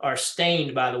we are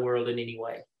stained by the world in any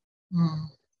way.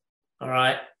 All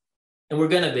right. And we're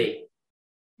going to be.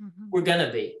 We're going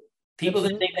to be. People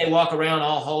that think they walk around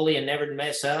all holy and never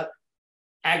mess up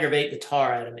aggravate the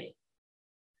tar out of me,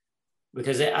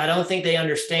 because I don't think they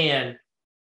understand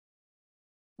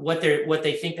what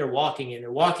they think they're walking in.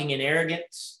 They're walking in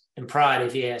arrogance and pride,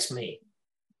 if you ask me,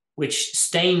 which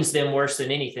stains them worse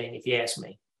than anything, if you ask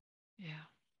me. Yeah.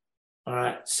 All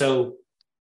right. So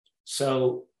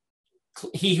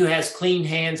he who has clean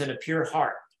hands and a pure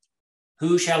heart,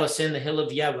 who shall ascend the hill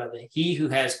of Yahweh? He who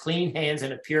has clean hands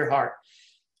and a pure heart.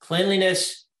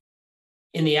 Cleanliness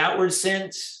in the outward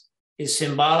sense is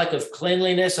symbolic of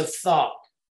cleanliness of thought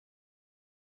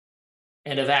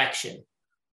and of action.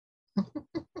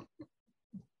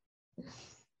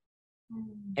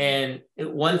 And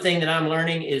one thing that I'm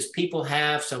learning is people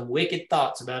have some wicked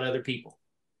thoughts about other people.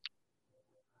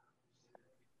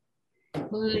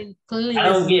 Cleanliness. I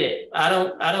don't get it. I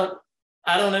don't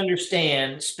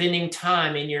understand spending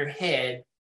time in your head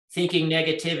thinking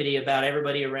negativity about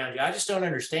everybody around you. I just don't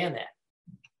understand that.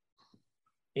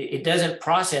 It doesn't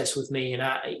process with me. And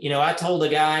I told a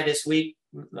guy this week,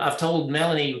 I've told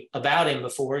Melanie about him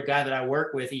before, a guy that I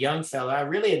work with, a young fella. I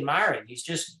really admire him. He's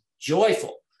just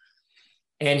joyful.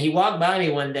 And he walked by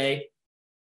me one day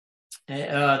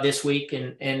this week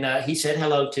and he said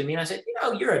hello to me. And I said,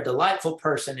 you're a delightful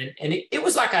person. And it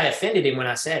was like I offended him when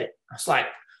I said it. I was like,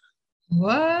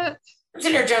 what? I'm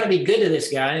sitting there trying to be good to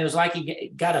this guy. And it was like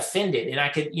he got offended. And I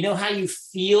could, how you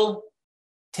feel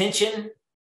tension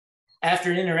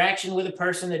after an interaction with a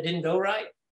person that didn't go right?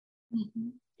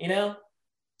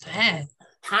 Dang.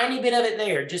 Tiny bit of it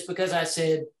there, just because I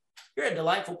said, you're a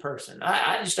delightful person.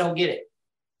 I just don't get it.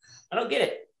 I don't get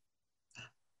it.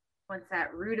 Once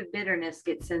that root of bitterness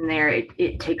gets in there,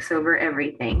 it takes over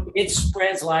everything. It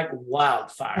spreads like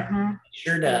wildfire. Mm-hmm. It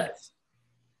sure does.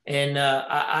 And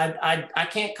I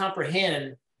can't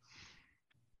comprehend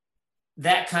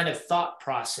that kind of thought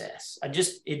process.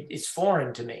 It's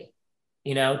foreign to me,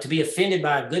 to be offended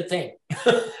by a good thing.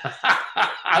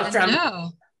 I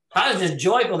was just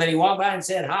joyful that he walked by and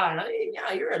said hi.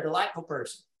 And you're a delightful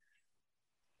person.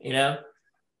 Might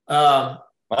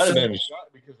have been a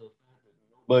shot because of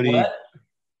nobody. What?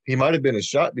 He might have been a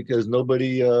shot because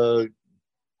nobody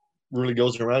really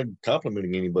goes around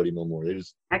complimenting anybody no more.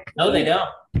 No, they don't.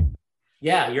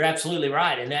 Yeah, you're absolutely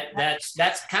right, and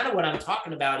that's kind of what I'm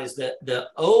talking about, is the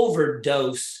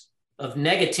overdose of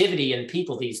negativity in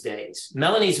people these days.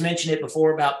 Melanie's mentioned it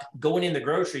before about going in the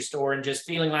grocery store and just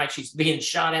feeling like she's being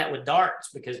shot at with darts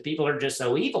because people are just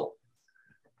so evil,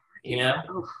 you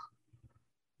know?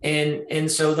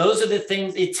 And so those are the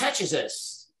things, it touches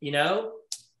us, you know?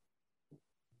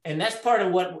 And that's part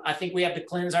of what I think we have to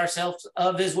cleanse ourselves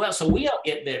of as well. So we don't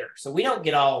get bitter. So we don't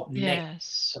get all negative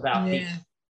about people.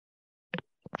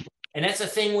 And that's a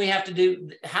thing we have to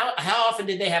do. How often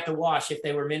did they have to wash if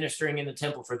they were ministering in the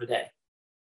temple for the day?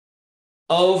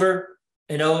 Over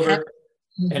and over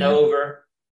and over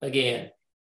again,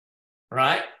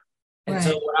 right? And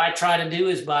so what I try to do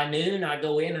is by noon, I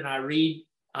go in and I read.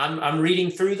 I'm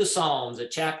reading through the Psalms, a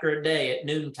chapter a day at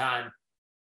noontime,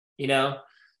 you know,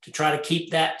 to try to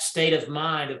keep that state of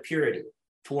mind of purity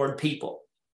toward people.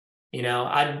 You know,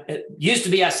 it used to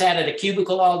be I sat at a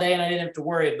cubicle all day and I didn't have to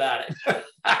worry about it.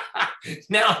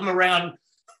 Now I'm around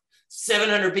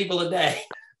 700 people a day.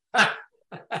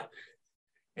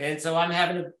 And so I'm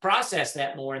having to process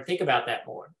that more and think about that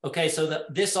more. Okay, so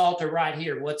this altar right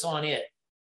here, what's on it?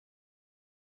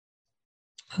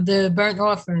 The burnt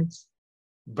offerings.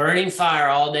 Burning fire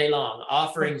all day long.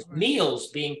 Offerings,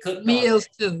 meals being cooked. Meals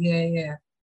too, yeah.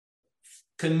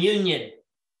 Communion.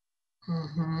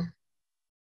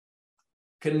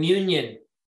 Communion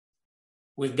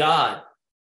with God.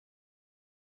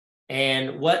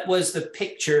 And what was the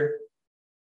picture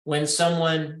when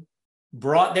someone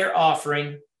brought their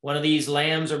offering, one of these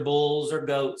lambs or bulls or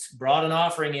goats, brought an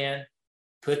offering in,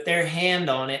 put their hand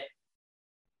on it?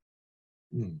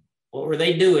 What were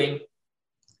they doing?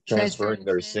 Transferring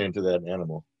their sin to that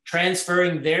animal.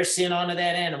 Transferring their sin onto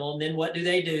that animal. And then what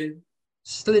do?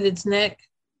 Slit its neck.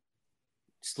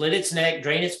 Slit its neck,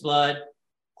 drain its blood,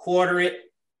 quarter it,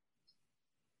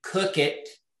 cook it,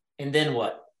 and then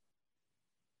what?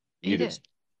 Eat it.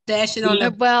 Dash it on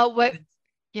the...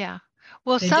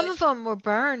 Well, some of them were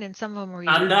burned and some of them were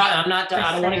eaten. I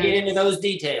don't want to get into those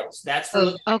details. That's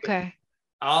for okay.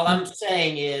 All I'm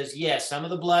saying is, yes, some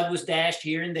of the blood was dashed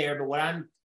here and there, but what I'm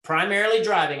primarily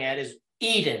driving at is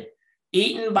eaten.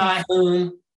 Eaten by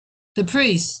whom? The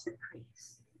priest.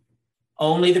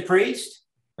 Only the priest?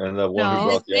 And the one who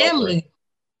brought the family.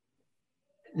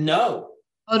 offering. No.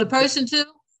 Oh, the person too?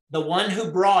 The one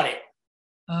who brought it.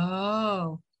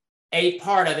 Oh. A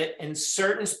part of it, and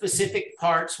certain specific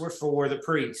parts were for the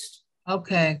priest.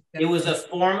 Okay. It was a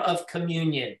form of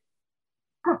communion.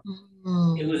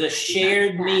 It was a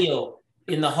shared meal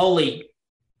in the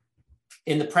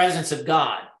presence of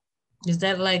God. Is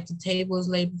that like the table is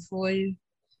laid before you?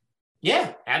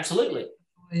 Yeah, absolutely.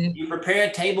 You prepare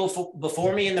a table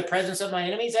before me in the presence of my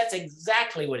enemies. That's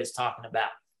exactly what it's talking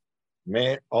about.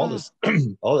 Man, all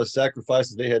the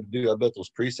sacrifices they had to do, I bet those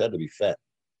priests had to be fat.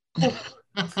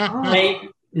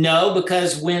 No,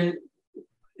 because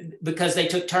they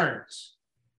took turns.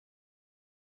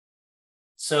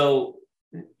 So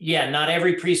yeah, not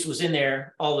every priest was in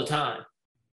there all the time.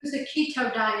 It was a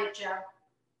keto diet, Joe.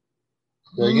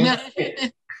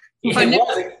 It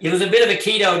was a bit of a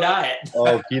keto diet.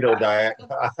 Oh, keto diet.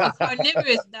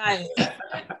 Carnivorous diet.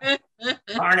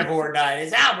 Carnivore diet.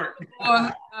 It's Albert.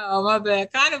 Oh, my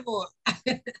bad. Carnivore.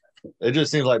 It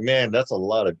just seems like, man, that's a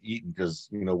lot of eating because,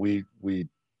 you know, we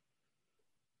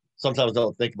sometimes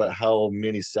don't think about how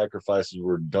many sacrifices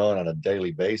were done on a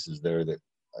daily basis there that,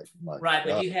 right,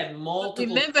 but you had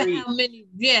multiple. Remember how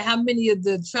many of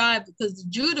the tribe, because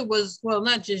Judah was, well,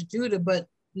 not just Judah, but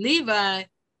Levi,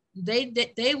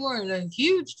 they weren't a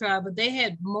huge tribe, but they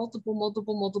had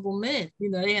multiple men. You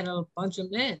know, they had a bunch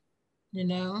of men, you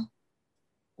know.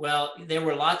 Well, there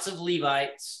were lots of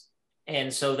Levites,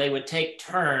 and so they would take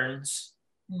turns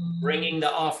bringing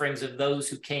the offerings of those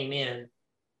who came in.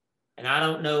 And I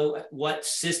don't know what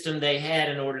system they had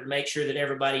in order to make sure that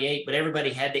everybody ate, but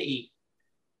everybody had to eat.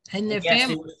 And their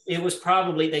family. It was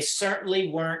probably, they certainly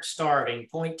weren't starving.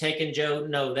 Point taken, Joe.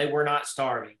 No, they were not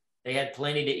starving. They had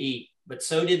plenty to eat, but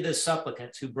so did the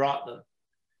supplicants who brought them.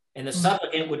 And the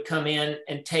supplicant would come in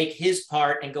and take his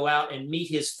part and go out and meet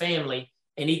his family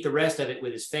and eat the rest of it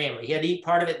with his family. He had to eat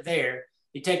part of it there.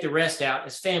 He'd take the rest out.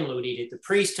 His family would eat it. The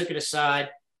priest took it aside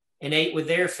and ate with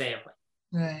their family.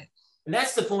 Right. And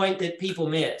that's the point that people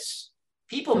miss.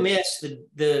 People miss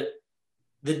the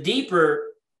deeper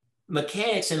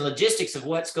mechanics and logistics of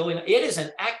what's going on. It is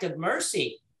an act of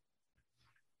mercy.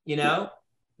 You know,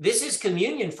 this is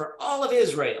communion for all of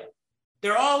Israel.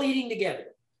 They're all eating together.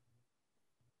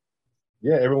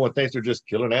 Yeah, everyone thinks they're just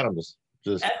killing animals.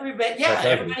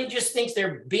 Everybody just thinks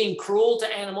they're being cruel to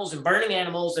animals and burning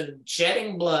animals and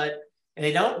shedding blood, and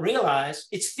they don't realize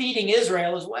it's feeding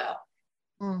Israel as well.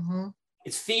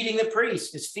 It's feeding the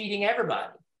priest. It's feeding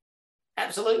everybody.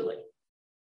 Absolutely.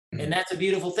 And that's a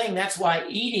beautiful thing. That's why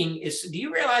eating is, do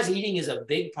you realize eating is a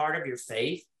big part of your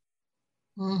faith?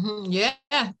 Yeah,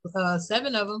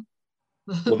 7 of them.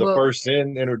 Well, the first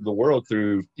sin entered the world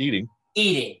through eating.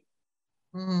 Eating.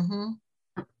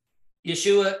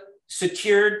 Yeshua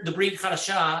secured the Brit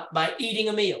Hadashah by eating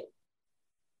a meal.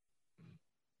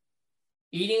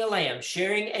 Eating a lamb,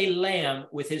 sharing a lamb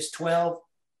with his 12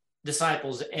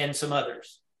 disciples and some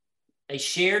others. They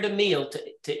shared a meal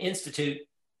to institute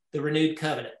the renewed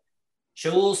covenant.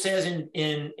 Shaul says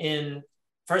in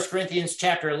 1 Corinthians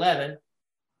chapter 11,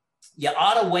 you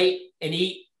ought to wait and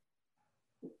eat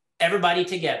everybody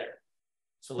together.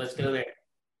 So let's go there.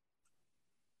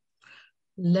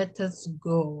 Let us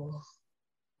go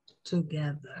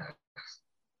together.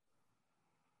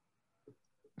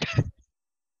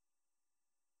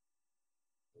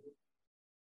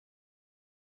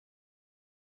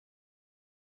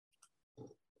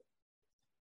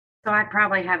 So I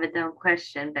probably have a dumb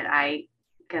question, but I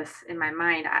guess in my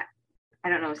mind, I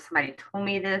don't know if somebody told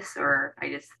me this or I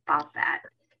just thought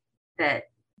that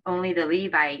only the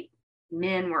Levite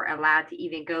men were allowed to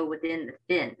even go within the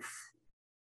fence.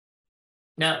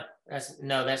 No,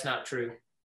 that's not true.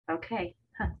 Okay.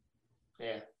 Huh.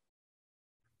 Yeah.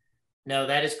 No,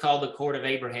 that is called the court of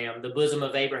Abraham, the bosom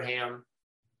of Abraham,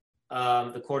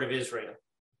 the court of Israel.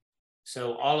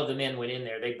 So all of the men went in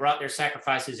there. They brought their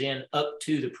sacrifices in up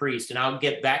to the priest. And I'll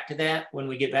get back to that when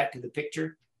we get back to the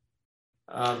picture.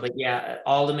 But yeah,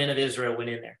 all the men of Israel went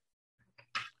in there.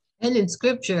 And in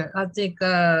scripture, I think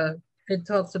it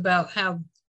talks about how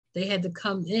they had to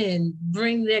come in,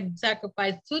 bring their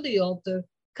sacrifice to the altar,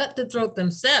 cut the throat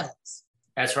themselves.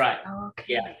 That's right. Okay.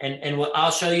 Yeah. And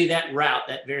I'll show you that route,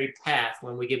 that very path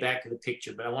when we get back to the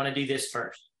picture. But I want to do this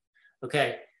first.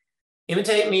 Okay.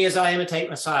 Imitate me as I imitate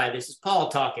Messiah. This is Paul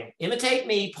talking. Imitate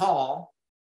me, Paul,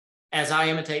 as I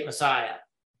imitate Messiah.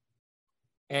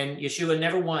 And Yeshua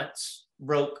never once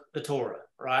broke the Torah,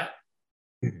 right?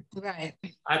 Right.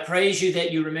 I praise you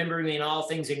that you remember me in all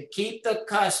things and keep the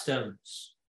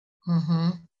customs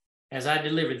as I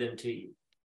delivered them to you.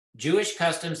 Jewish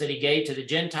customs that he gave to the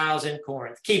Gentiles in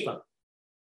Corinth. Keep them.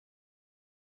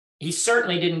 He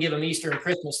certainly didn't give them Easter and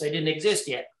Christmas. They didn't exist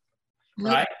yet,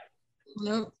 right?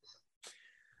 Nope.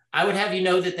 I would have you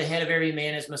know that the head of every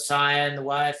man is Messiah and the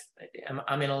wife,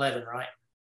 I'm in 11, right?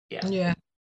 Yeah. Yeah.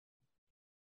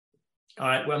 All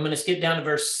right, well, I'm going to skip down to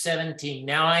verse 17.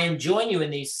 Now I enjoin you in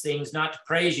these things, not to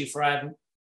praise you, for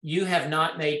you have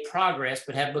not made progress,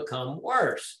 but have become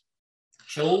worse.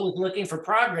 Shaul was looking for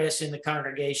progress in the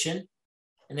congregation,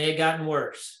 and they had gotten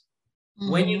worse.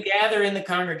 When you gather in the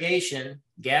congregation,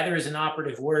 gather is an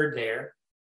operative word there.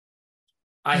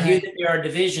 I hear that there are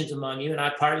divisions among you, and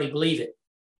I partly believe it.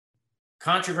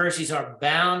 Controversies are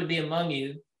bound to be among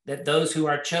you, that those who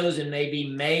are chosen may be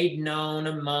made known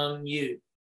among you.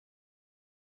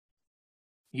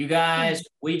 You guys,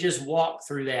 we just walked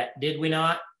through that, did we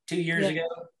not, 2 years ago?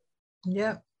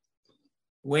 Yeah.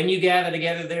 When you gather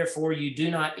together, therefore, you do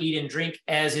not eat and drink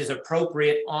as is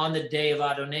appropriate on the day of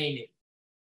Adonai.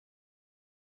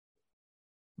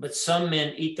 But some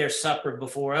men eat their supper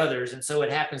before others, and so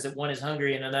it happens that one is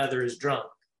hungry and another is drunk.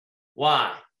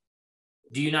 Why?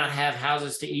 Do you not have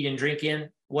houses to eat and drink in?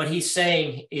 What he's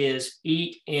saying is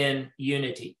eat in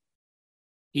unity.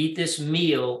 Eat this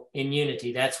meal in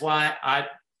unity. That's why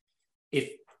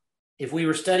if we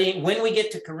were studying, when we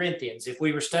get to Corinthians, if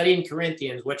we were studying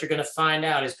Corinthians, what you're going to find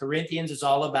out is Corinthians is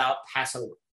all about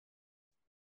Passover.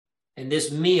 And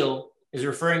this meal is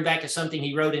referring back to something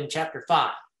he wrote in chapter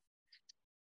 5.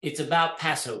 It's about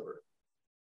Passover.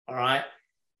 All right.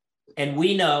 And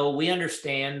we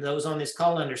understand, those on this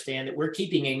call understand that we're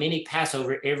keeping a mini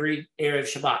Passover every Erev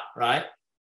Shabbat, right?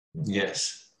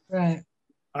 Yes. Right.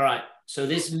 All right. So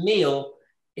this meal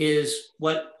is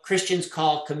what Christians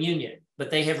call communion,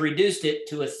 but they have reduced it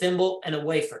to a thimble and a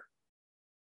wafer.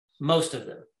 Most of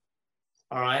them.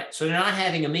 All right. So they're not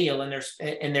having a meal and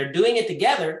they're doing it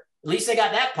together. At least they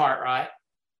got that part right.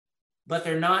 But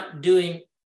they're not doing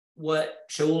what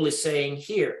Shaul is saying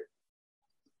here.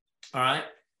 All right.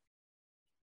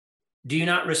 Do you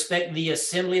not respect the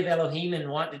assembly of Elohim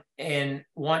and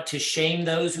want to shame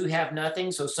those who have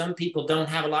nothing? So some people don't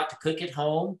have a lot to cook at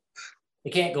home.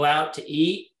 They can't go out to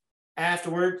eat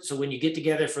afterward. So when you get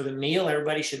together for the meal,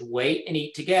 everybody should wait and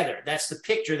eat together. That's the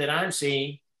picture that I'm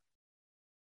seeing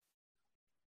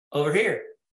over here.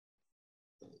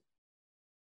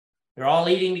 They're all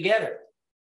eating together.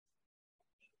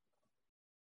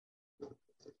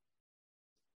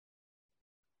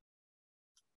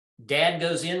 Dad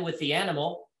goes in with the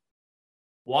animal,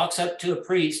 walks up to a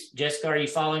priest. Jessica, are you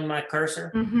following my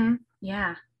cursor?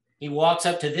 Yeah. He walks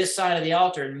up to this side of the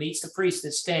altar and meets the priest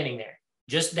that's standing there.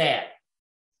 just dad.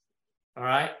 All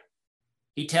right.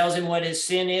 He tells him what his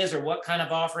sin is or what kind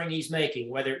of offering he's making,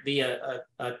 whether it be a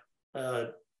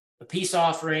peace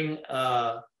offering,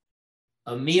 a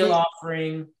meal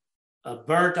offering, a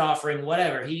burnt offering,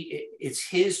 whatever. It's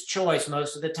his choice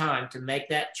most of the time to make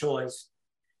that choice.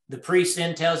 The priest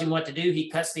then tells him what to do. He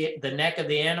cuts the neck of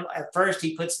the animal. At first,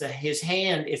 he puts his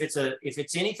hand, if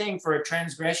it's anything for a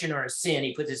transgression or a sin,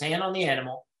 he puts his hand on the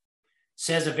animal,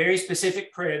 says a very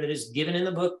specific prayer that is given in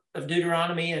the book of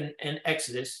Deuteronomy and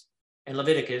Exodus and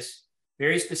Leviticus,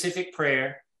 very specific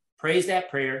prayer, prays that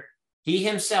prayer. He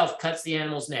himself cuts the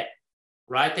animal's neck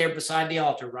right there beside the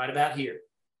altar, right about here.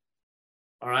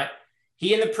 All right.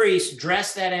 He and the priest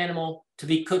dress that animal to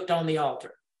be cooked on the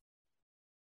altar.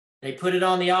 They put it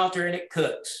on the altar and it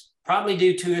cooks. Probably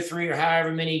do 2 or 3 or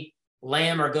however many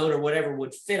lamb or goat or whatever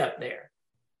would fit up there.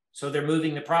 So they're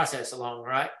moving the process along,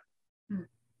 right?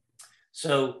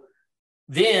 So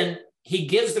then he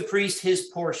gives the priest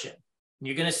his portion.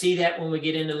 You're going to see that when we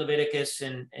get into Leviticus,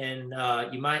 and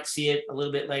you might see it a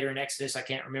little bit later in Exodus. I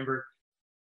can't remember.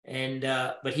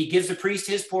 But he gives the priest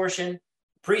his portion.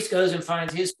 The priest goes and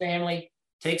finds his family,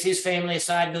 takes his family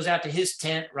aside, goes out to his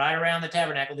tent right around the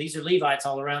tabernacle. These are Levites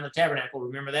all around the tabernacle.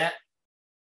 Remember that?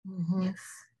 Yes.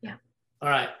 Yeah. All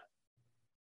right.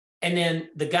 And then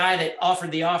the guy that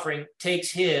offered the offering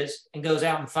takes his and goes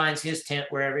out and finds his tent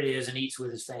wherever it is and eats with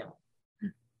his family.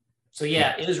 So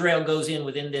yeah, Israel goes in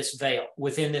within this veil,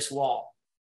 within this wall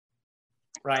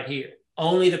right here.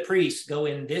 Only the priests go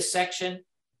in this section,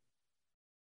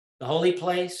 the holy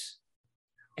place,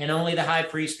 and only the high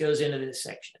priest goes into this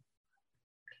section.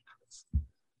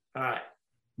 All right.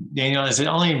 Daniel, is it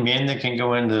only men that can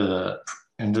go into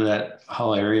that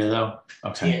whole area though?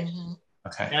 Okay. Yeah.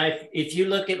 Okay. Now, if you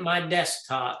look at my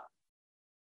desktop,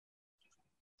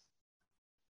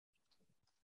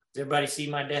 does everybody see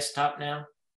my desktop now?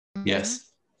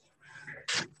 Yes.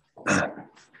 The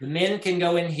men can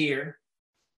go in here.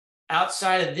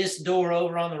 Outside of this door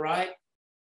over on the right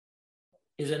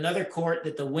is another court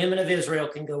that the women of Israel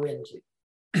can go into.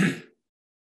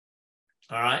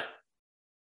 All right.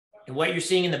 And what you're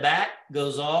seeing in the back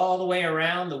goes all the way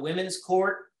around the women's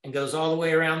court and goes all the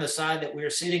way around the side that we're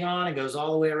sitting on and goes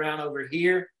all the way around over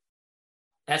here.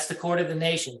 That's the court of the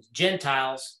nations.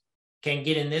 Gentiles can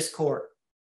get in this court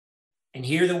and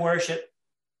hear the worship,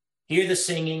 hear the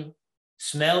singing,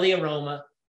 smell the aroma,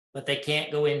 but they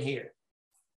can't go in here.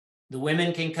 The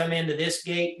women can come into this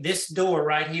gate. This door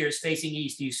right here is facing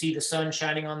east. Do you see the sun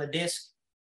shining on the disc?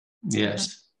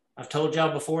 Yes. I've told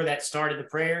y'all before that started the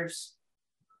prayers.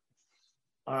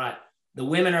 All right. The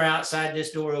women are outside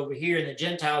this door over here, and the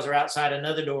Gentiles are outside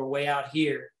another door way out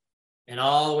here and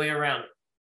all the way around it.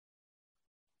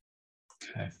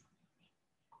 Okay.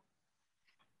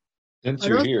 Since Are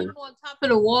you're those here, people on top of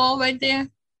the wall right there?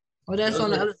 Or that's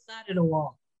on the other side of the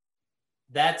wall?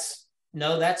 That's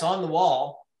on the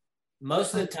wall.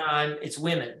 Most of the time, it's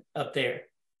women up there.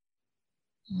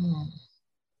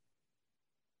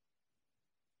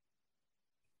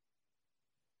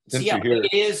 Since See how you're big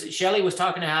it is? Shelley was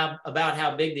talking about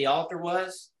how big the altar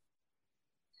was.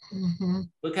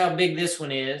 Look how big this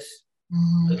one is.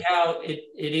 Look how it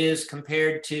is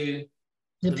compared to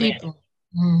the people.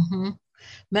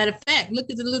 Matter of fact, look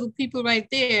at the little people right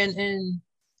there. And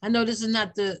I know this is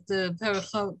not the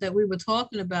parachute that we were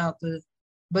talking about,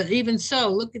 but even so,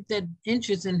 look at that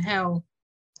interest in how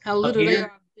little they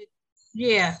are.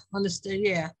 Yeah, understand.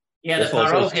 Yeah. Yeah, the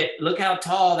parochet. Look how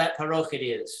tall that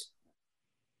parochet is.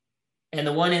 And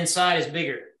the one inside is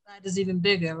bigger. That is even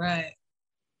bigger, right?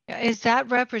 Is that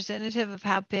representative of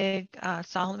how big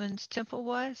Solomon's temple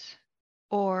was?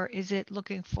 Or is it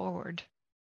looking forward?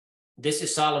 This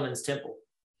is Solomon's temple.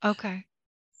 Okay.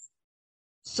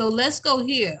 So let's go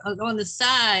here on the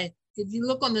side. If you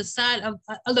look on the side,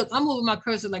 look, I'm moving my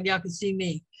cursor like y'all can see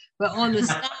me. But on the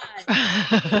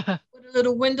side, where the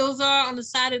little windows are on the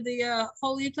side of the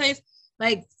holy place,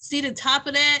 like see the top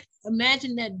of that?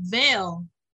 Imagine that veil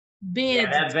being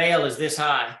that veil is this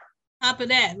high. Top of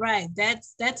that, right?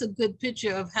 That's a good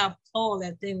picture of how tall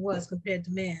that thing was compared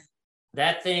to man.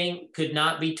 That thing could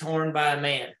not be torn by a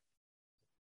man.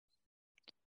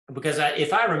 Because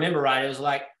if I remember right, it was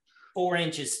like 4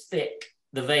 inches thick,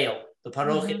 the veil. The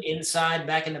parochet inside,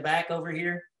 back in the back over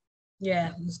here.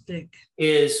 Yeah, it's thick.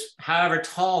 Is however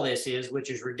tall this is,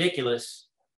 which is ridiculous,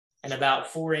 and about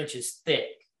 4 inches thick,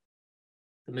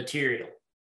 the material.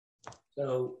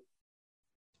 So,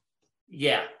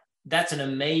 yeah, that's an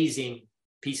amazing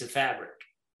piece of fabric.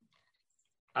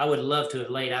 I would love to have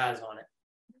laid eyes on it.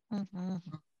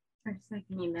 Can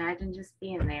you imagine just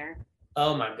being there?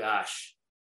 Oh my gosh.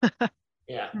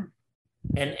 Yeah.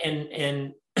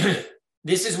 And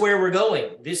this is where we're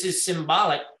going. This is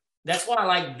symbolic. That's why I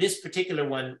like this particular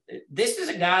one. This is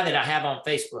a guy that I have on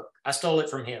Facebook. I stole it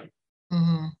from him.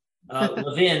 Mm-hmm.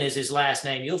 Levin is his last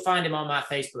name. You'll find him on my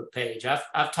Facebook page.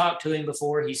 I've talked to him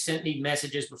before. He sent me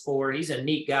messages before. He's a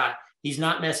neat guy. He's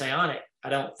not messianic, I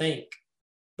don't think,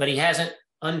 but he hasn't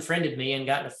unfriended me and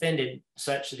gotten offended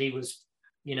such that he was,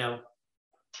 you know,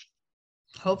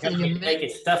 Hopefully telling me you to take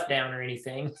his stuff down or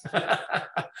anything. I'm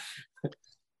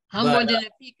But, wondering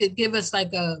if he could give us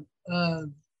like a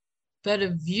better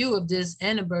view of this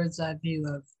and a bird's eye view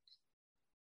of.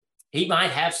 He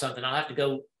might have something. I'll have to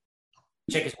go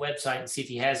check his website and see if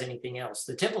he has anything else.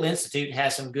 The Temple Institute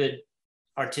has some good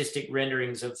artistic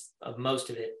renderings of most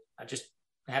of it. I just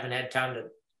haven't had time to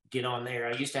get on there.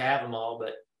 I used to have them all,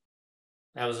 but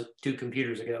that was 2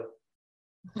 computers ago.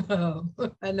 Oh,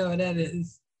 I know what that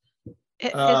is.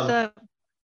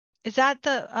 Is that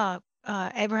the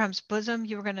Abraham's bosom?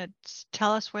 You were going to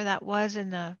tell us where that was in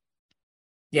the.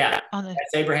 Yeah, on the.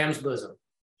 that's Abraham's bosom.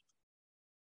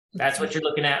 That's what you're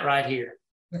looking at right here.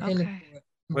 Okay.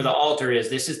 Where the altar is.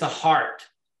 This is the heart.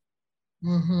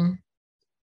 Mm-hmm.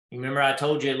 You remember I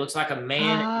told you it looks like a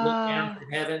man if you look down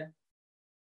from heaven?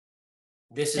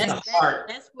 This is the heart.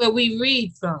 That's where we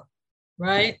read from,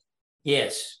 right?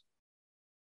 Yes.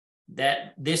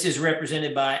 This is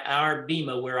represented by our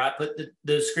bema, where I put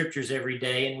the scriptures every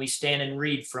day and we stand and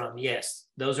read from. Yes.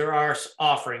 Those are our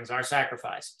offerings, our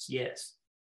sacrifices. Yes.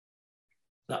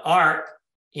 The ark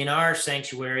in our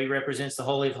sanctuary represents the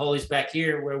Holy of Holies back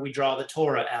here where we draw the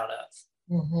Torah out of.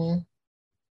 Mm-hmm.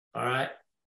 All right.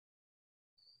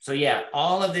 So yeah,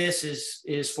 all of this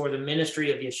is for the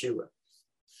ministry of Yeshua.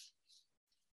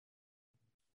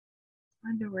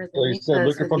 So you said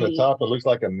looking from the top, it looks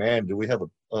like a man. Do we have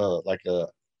a like a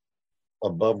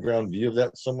above ground view of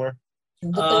that somewhere?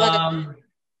 Yeah,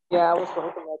 I was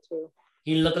thinking that too.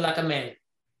 He looked like a man.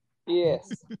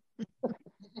 Yes.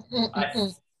 I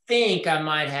think I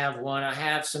might have one. I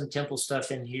have some temple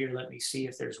stuff in here. Let me see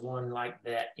if there's one like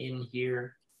that in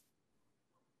here.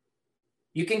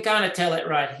 You can kind of tell it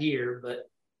right here, but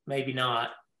maybe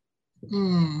not.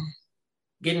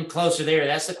 Getting closer there.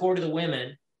 That's the court of the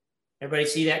women. Everybody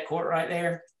see that court right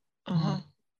there? Uh-huh.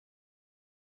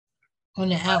 On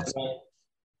the outside.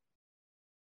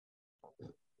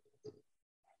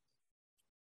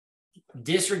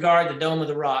 Disregard the Dome of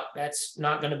the Rock. That's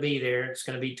not going to be there. It's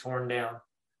going to be torn down.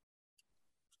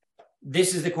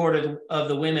 This is the court of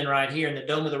the women right here, and the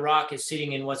Dome of the Rock is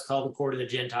sitting in what's called the court of the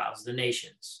Gentiles, the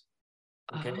nations.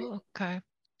 Okay. Oh, okay.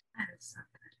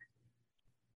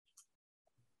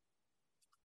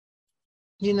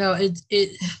 You know,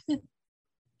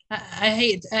 I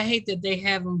hate that they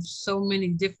have them so many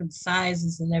different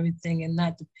sizes and everything, and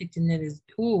not depicting it as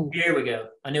cool. Here we go.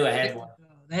 I knew I had one.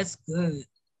 That's good.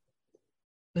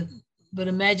 But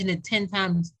imagine it 10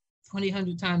 times,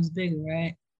 100 times bigger,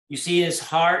 right? You see his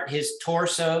heart, his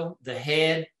torso, the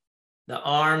head, the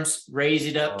arms, raise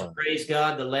it up to praise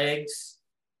God, the legs.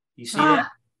 You see that?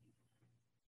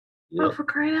 Oh, for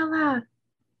crying out loud. Isn't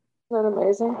that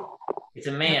amazing? It's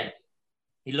a man.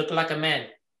 He looked like a man.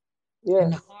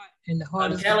 Yes. And the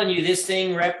heart I'm telling you, this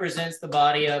thing represents the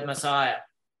body of Messiah.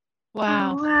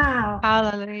 Wow. Oh, wow.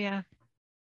 Hallelujah.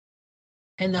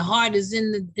 And the heart is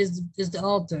in the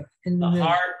altar. The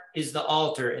heart is the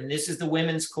altar, and this is the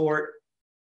women's court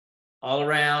all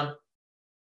around.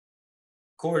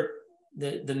 Court,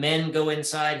 the men go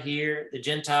inside here. The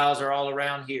Gentiles are all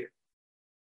around here.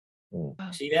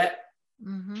 See that?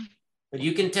 Mm-hmm. But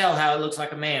you can tell how it looks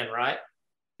like a man, right?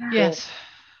 Yes.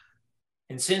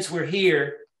 And since we're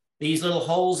here, these little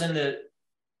holes in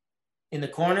the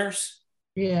corners.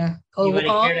 Yeah.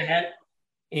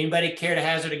 Anybody care to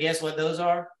hazard a guess what those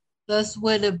are? That's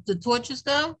where the torches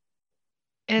go?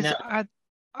 No.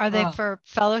 Are they for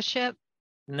fellowship?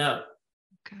 No.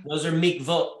 Okay. Those are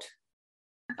mikvot.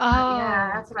 Oh,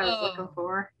 yeah, that's what I was looking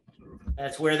for.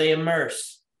 That's where they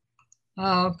immerse.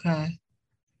 Oh, okay.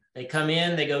 They come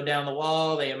in, they go down the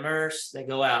wall, they immerse, they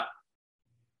go out.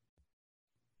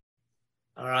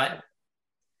 All right.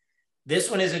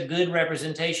 This one is a good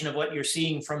representation of what you're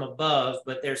seeing from above,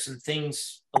 but there's some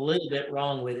things a little bit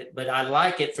wrong with it. But I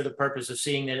like it for the purpose of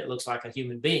seeing that it looks like a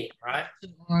human being, right?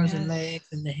 The arms and legs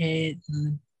and the head.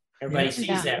 Everybody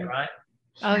sees that, right?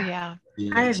 Oh, yeah.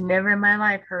 I have never in my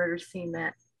life heard or seen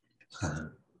that.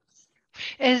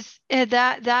 Is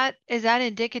that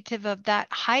indicative of that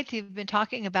height you've been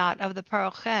talking about of the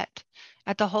parochet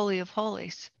at the Holy of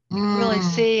Holies? You can really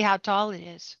see how tall it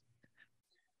is.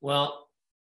 Well,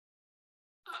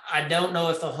 I don't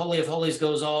know if the Holy of Holies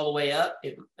goes all the way up,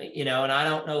 and I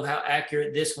don't know how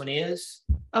accurate this one is.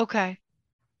 Okay.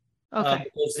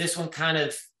 Because this one kind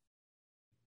of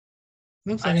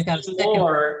Looks like I've it got a seen second.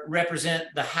 more represent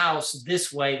the house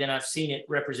this way than I've seen it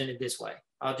represented this way.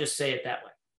 I'll just say it that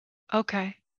way.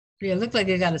 Okay. Yeah, it looks like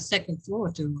it got a second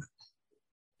floor to it,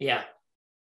 Yeah.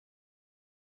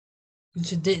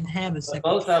 which it didn't have a But second.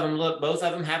 both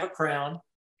of them have a crown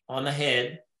on the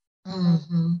head.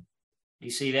 Mm-hmm.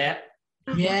 You see that?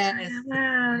 Yes.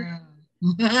 Wow.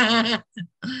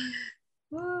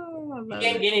 Oh, I You love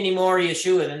can't it. get any more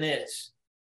Yeshua than this.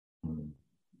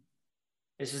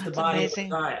 This is the That's body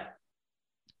amazing. of Messiah.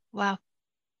 Wow.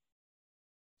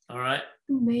 All right.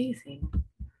 Amazing.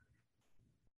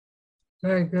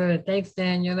 Very good. Thanks,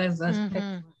 Daniel. That's Mhm.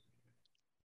 excellent.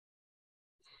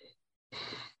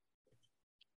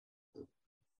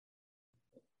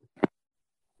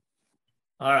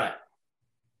 All right.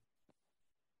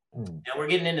 Now we're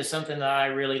getting into something that I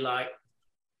really like.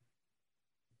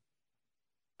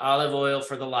 Olive oil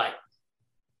for the light.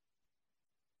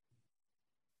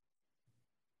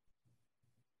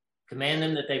 Command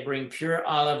them that they bring pure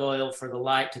olive oil for the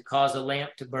light to cause a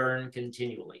lamp to burn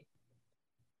continually.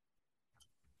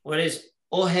 What is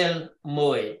Ohel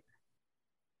Moed?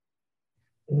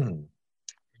 Does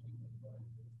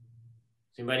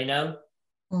anybody know?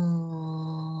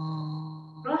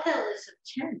 Rohel is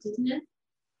a tent, isn't it?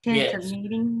 Tent Yes. of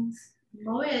meetings.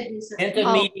 Moed is a Tent of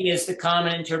Oh. meeting is the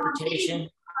common interpretation.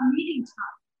 a meeting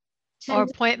time. Or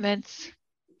Tent- appointments.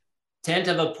 Tent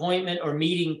of appointment or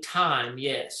meeting time,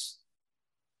 yes.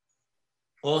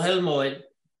 Ohel Moed.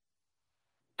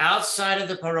 Outside of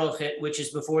the parochet, which is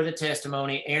before the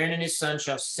testimony, Aaron and his son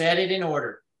shall set it in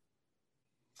order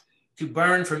to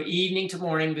burn from evening to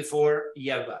morning before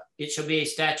Yahweh. It shall be a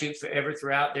statute forever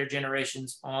throughout their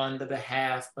generations on the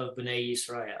behalf of Bnei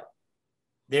Yisrael.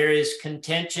 There is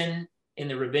contention in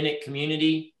the rabbinic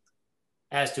community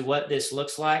as to what this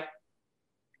looks like.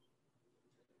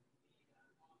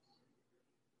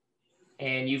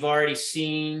 And you've already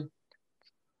seen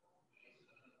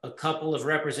a couple of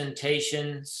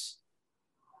representations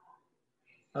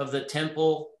of the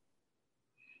temple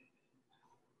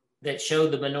that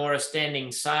showed the menorah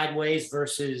standing sideways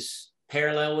versus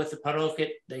parallel with the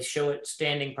parochet. They show it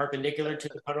standing perpendicular to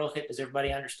the parochet. Does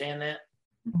everybody understand that?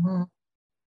 Mhm.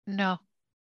 No.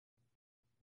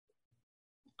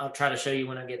 I'll try to show you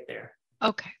when I get there.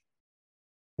 Okay.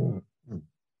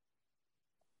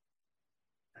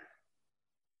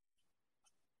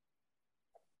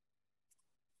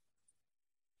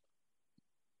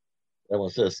 That one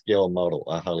says scale model.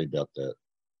 I highly doubt that.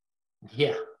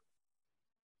 Yeah.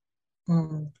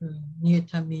 Near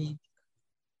Tamid.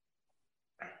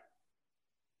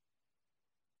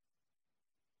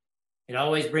 It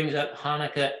always brings up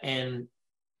Hanukkah and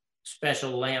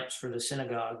special lamps for the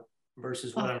synagogue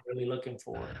versus what I'm really looking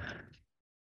for.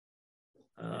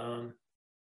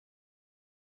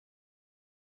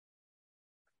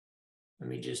 Let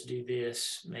me just do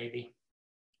this, maybe.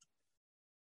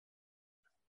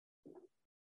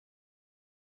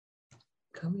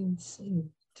 Coming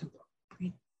soon to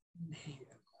great name.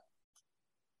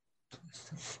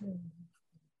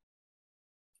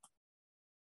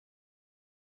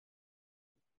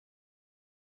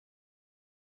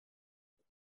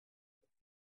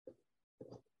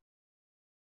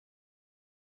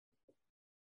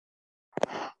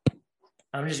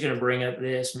 I'm just going to bring up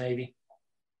this, maybe.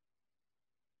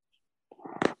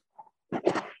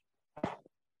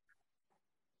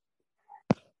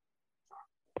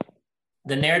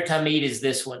 The Ner Tamid is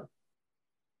this one.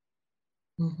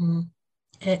 Mm-hmm.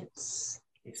 It's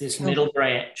this middle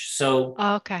branch. So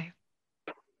Okay.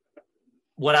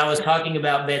 what I was talking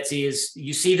about, Betsy, is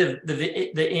you see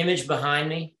the image behind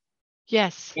me?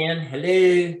 Yes. And hello,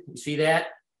 you see that?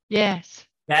 Yes.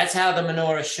 That's how the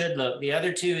menorah should look. The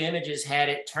other two images had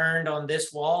it turned on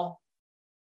this wall.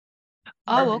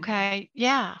 Oh, okay.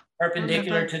 Yeah.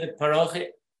 Perpendicular to the parochet.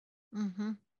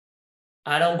 Mm-hmm.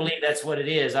 I don't believe that's what it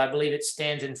is. I believe it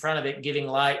stands in front of it, giving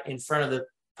light in front of the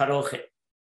parochet.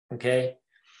 Okay.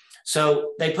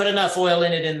 So they put enough oil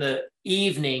in it in the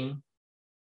evening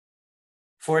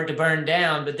for it to burn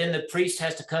down, but then the priest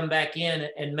has to come back in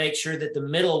and make sure that the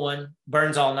middle one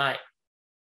burns all night.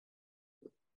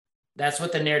 That's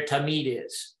what the Ner Tamid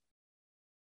is.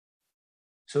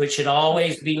 So it should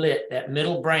always be lit. That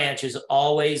middle branch is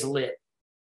always lit.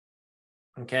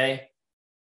 Okay.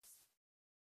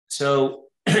 So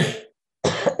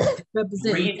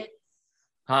represent.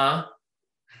 Huh?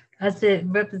 I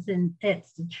said represent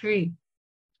X, the tree.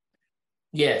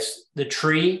 Yes, the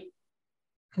tree.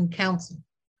 And counsel.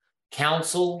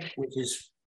 Counsel, which is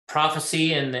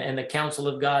prophecy and the counsel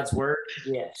of God's word.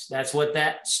 Yes, that's what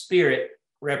that spirit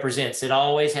represents. It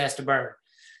always has to burn.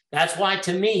 That's why,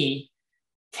 to me,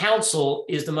 counsel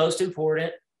is the most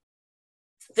important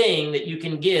thing that you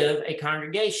can give a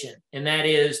congregation, and that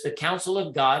is the counsel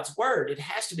of God's word. It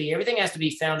has to be, everything has to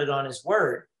be founded on his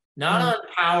word, not on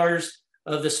powers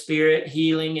of the Spirit,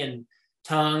 healing and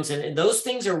tongues. And those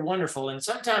things are wonderful. And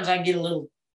sometimes I get a little,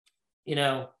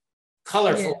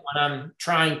 colorful when I'm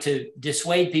trying to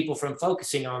dissuade people from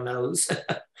focusing on those.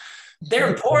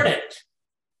 They're important,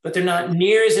 but they're not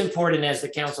near as important as the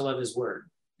counsel of his word.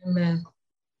 Amen.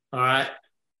 All right.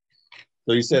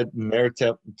 So you said Mer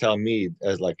Talmid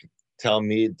as like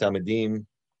Talmid, Talmidim?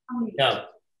 No.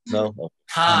 No?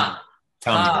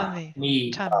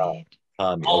 Talmid.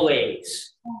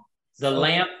 Always. The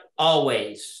lamp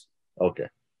always. Okay.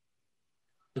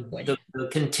 The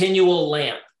continual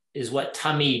lamp is what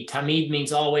Tamid. Tamid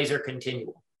means always or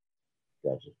continual.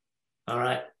 Gotcha. All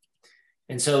right.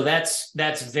 And so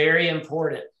that's very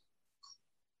important.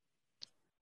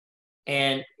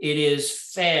 And it is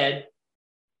fed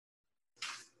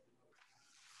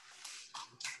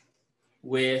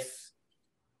with,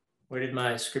 where did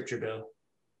my scripture go?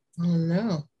 I don't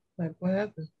know. Like, what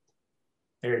happened?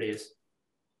 There it is.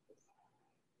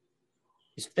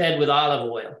 It's fed with olive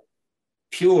oil,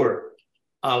 pure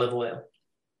olive oil.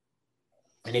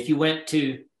 And if you went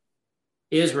to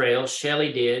Israel,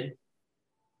 Shelley did.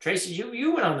 Tracy,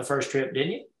 you went on the first trip,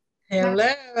 didn't you?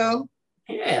 Hello.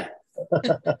 Yeah.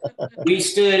 We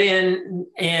stood in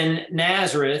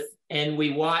Nazareth and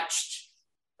we watched,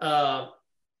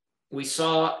 we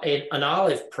saw an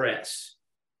olive press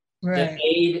that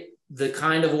made the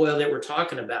kind of oil that we're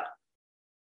talking about.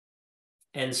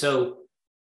 And so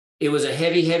it was a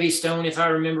heavy, heavy stone, if I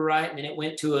remember right. And then it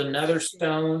went to another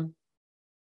stone,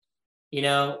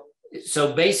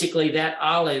 So basically that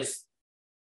olive,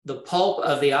 the pulp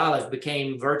of the olive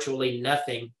became virtually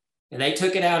nothing. And they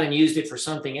took it out and used it for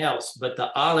something else. But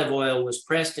the olive oil was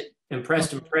pressed and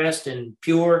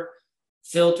pure,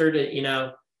 filtered,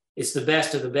 it's the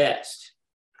best of the best.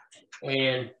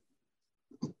 And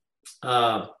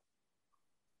I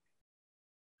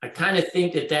kind of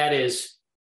think that is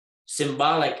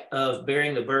symbolic of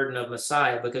bearing the burden of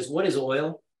Messiah, because what is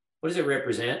oil? What does it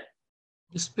represent?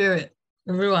 The Spirit,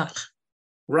 the Ruach.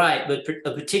 Right, but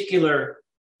a particular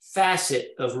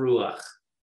facet of Ruach.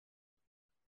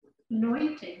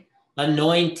 Anointing.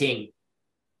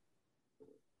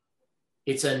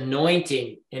 It's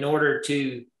anointing. In order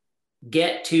to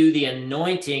get to the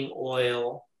anointing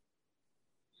oil,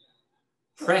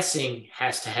 pressing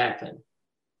has to happen.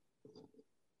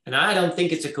 And I don't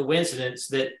think it's a coincidence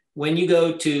that when you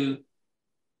go to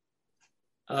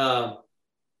Gat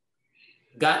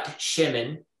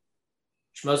Shemin,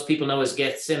 which most people know as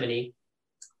Gethsemane,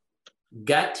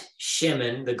 Gat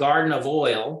Shemin, the Garden of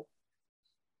Oil,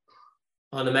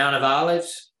 on the Mount of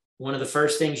Olives, one of the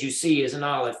first things you see is an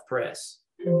olive press.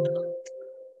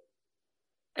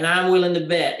 And I'm willing to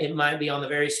bet it might be on the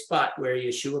very spot where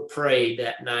Yeshua prayed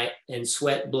that night and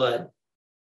sweat blood.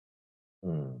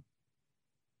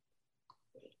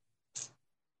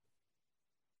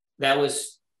 That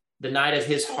was the night of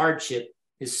his hardship,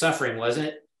 his suffering, wasn't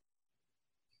it?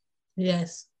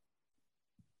 Yes.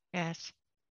 Yes.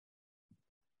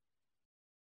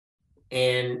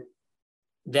 And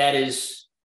that is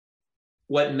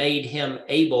what made him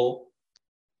able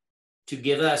to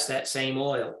give us that same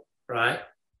oil, right?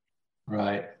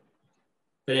 Right.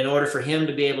 But in order for him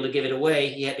to be able to give it away,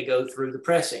 he had to go through the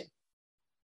pressing.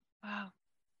 Wow.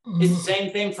 It's the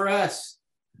same thing for us.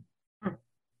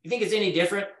 You think it's any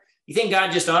different? You think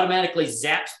God just automatically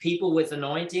zaps people with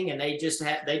anointing and they just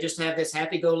have this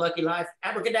happy-go-lucky life,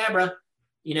 abracadabra,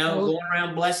 going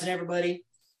around blessing everybody?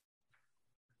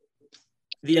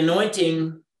 The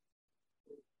anointing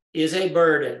is a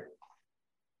burden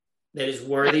that is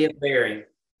worthy of bearing.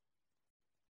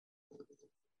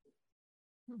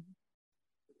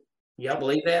 Y'all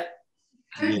believe that?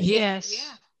 Yes.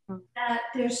 That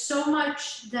there's so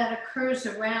much that occurs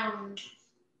around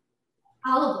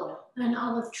olive oil and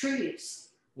olive trees.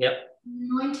 Yep.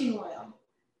 Anointing oil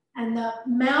and the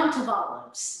Mount of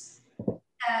Olives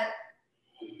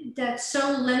that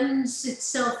so lends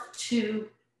itself to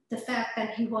the fact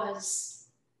that he was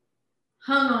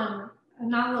hung on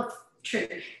an olive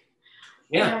tree.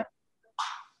 Yeah.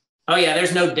 Oh yeah,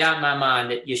 there's no doubt in my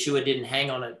mind that Yeshua didn't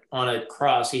hang on a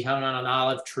cross. He hung on an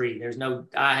olive tree.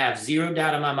 I have zero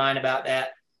doubt in my mind about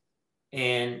that.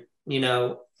 And,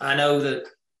 I know that,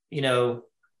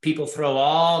 people throw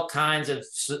all kinds of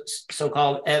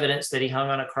so-called evidence that he hung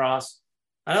on a cross.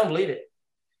 I don't believe it.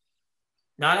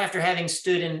 Not after having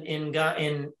stood in Gat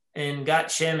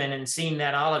Shemin and seen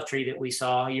that olive tree that we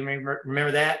saw. You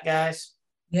remember that, guys?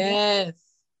 Yes.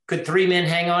 Could 3 men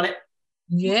hang on it?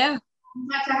 Yeah. You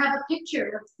have to have a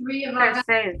picture of 3 of our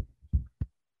guys.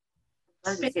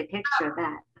 I'll just see a picture of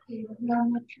that.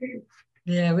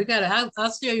 Yeah, we got to,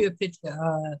 I'll show you a picture,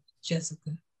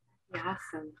 Jessica. Yeah,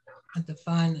 awesome. I have to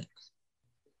find it.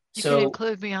 You can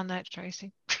include me on that,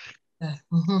 Tracy.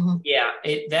 Yeah,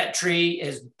 that tree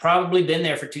has probably been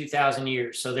there for 2,000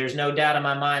 years. So there's no doubt in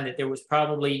my mind that there was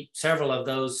probably several of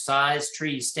those size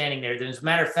trees standing there. As a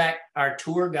matter of fact, our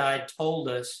tour guide told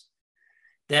us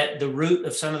that the root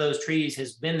of some of those trees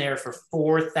has been there for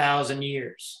 4,000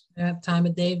 years. That time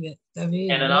of David. And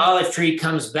an olive tree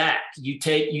comes back. You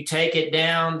take it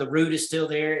down, the root is still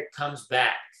there, it comes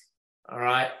back. All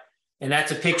right. And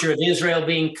that's a picture of Israel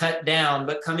being cut down,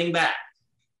 but coming back.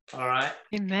 All right.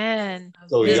 Amen.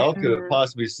 So y'all could have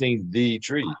possibly seen the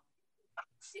tree.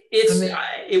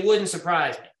 It wouldn't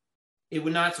surprise me. It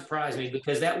would not surprise me,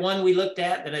 because that one we looked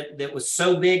at that was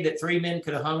so big that 3 men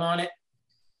could have hung on it.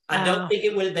 I don't think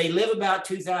it would. They live about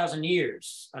 2,000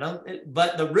 years.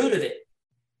 But the root of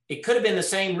it could have been the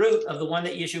same root of the one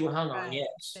that Yeshua hung on. Yes.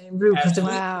 Same root.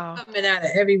 Wow. Coming out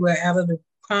of everywhere, out of the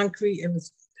concrete. It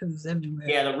was everywhere.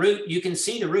 Yeah, the root, you can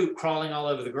see the root crawling all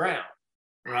over the ground,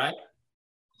 right?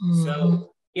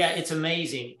 So yeah, it's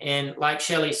amazing. And like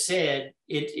Shelley said,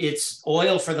 it's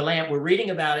oil for the lamp. We're reading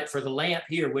about it for the lamp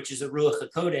here, which is a Ruach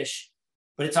HaKodesh,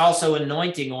 but it's also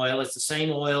anointing oil. It's the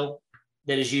same oil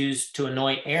that is used to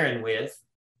anoint Aaron with.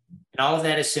 And all of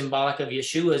that is symbolic of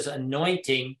Yeshua's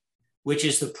anointing, which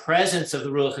is the presence of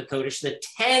the Ruach HaKodesh, the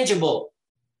tangible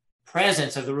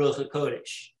presence of the Ruach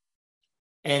HaKodesh.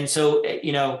 And so,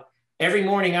 every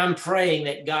morning I'm praying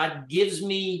that God gives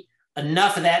me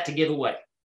enough of that to give away.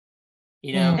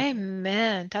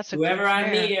 Amen. That's whoever I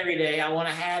meet every day, I want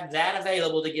to have that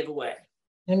available to give away.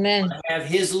 Amen. I want to have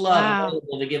his love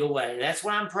available to give away. That's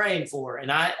what I'm praying for.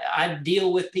 And I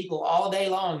deal with people all day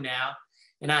long now,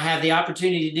 and I have the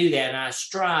opportunity to do that. And I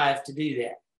strive to do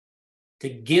that, to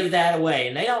give that away.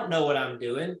 And they don't know what I'm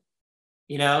doing,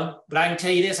 but I can tell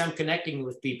you this, I'm connecting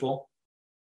with people.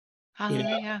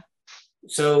 Hallelujah.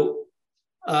 So,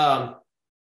 and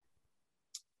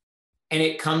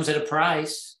it comes at a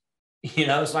price.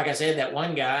 It's like I said, that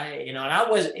one guy, and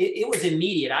it was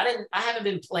immediate. I haven't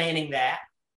been planning that,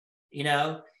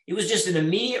 it was just an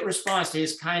immediate response to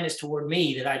his kindness toward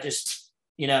me that I just,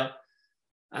 I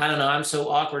don't know. I'm so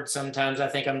awkward sometimes. I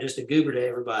think I'm just a goober to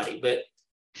everybody, but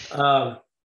I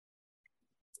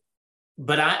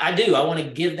do, I want to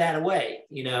give that away,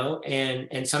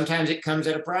 and sometimes it comes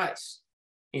at a price,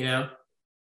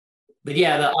 But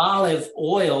yeah, the olive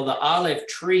oil, the olive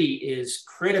tree is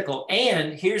critical.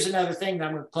 And here's another thing that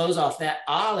I'm going to close off. That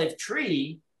olive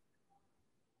tree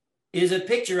is a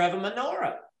picture of a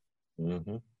menorah.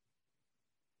 Mm-hmm.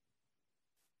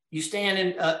 You stand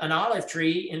in an olive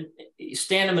tree, and you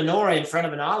stand a menorah in front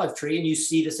of an olive tree, and you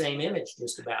see the same image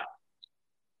just about.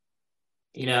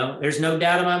 There's no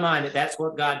doubt in my mind that that's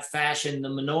what God fashioned the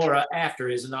menorah after,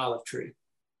 is an olive tree.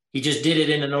 He just did it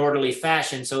in an orderly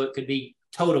fashion so it could be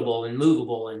totable and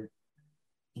movable and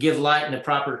give light in the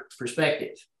proper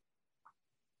perspective.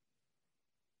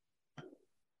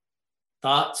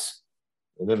 Thoughts?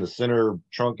 And then the center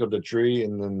trunk of the tree,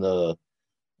 and then the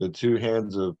two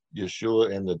hands of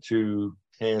Yeshua and the two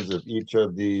hands of each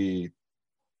of the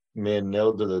men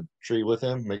nailed to the tree with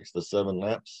him makes the 7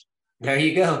 lamps. There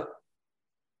you go.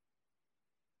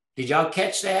 Did y'all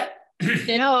catch that?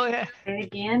 No. Say it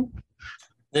again.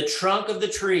 The trunk of the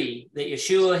tree that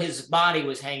Yeshua, his body,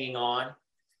 was hanging on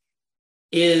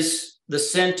is the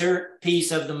center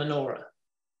piece of the menorah.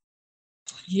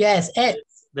 Yes,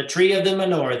 the tree of the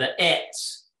menorah, the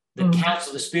etz, the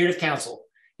counsel, the spirit of counsel.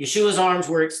 Yeshua's arms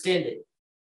were extended.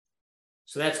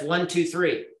 So that's 1, 2,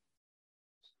 3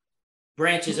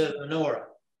 branches of the menorah.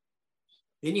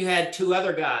 Then you had 2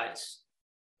 other guys.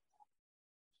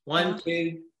 1,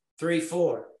 2, 3,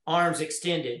 4, arms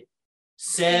extended.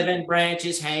 7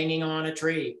 branches hanging on a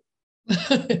tree.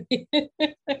 So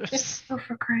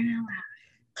for crying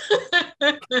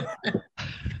out loud.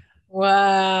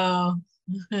 Wow.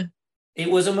 It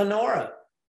was a menorah.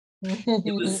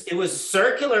 It was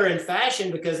circular in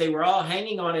fashion because they were all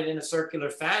hanging on it in a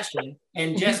circular fashion.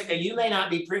 And Jessica, you may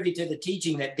not be privy to the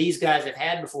teaching that these guys have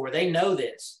had before. They know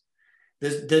this.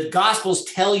 The Gospels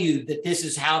tell you that this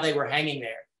is how they were hanging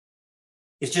there.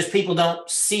 It's just people don't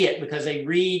see it because they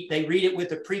read it with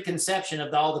the preconception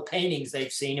of all the paintings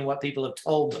they've seen and what people have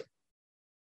told them.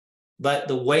 But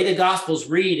the way the Gospels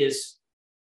read is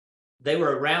they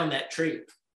were around that tree.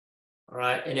 All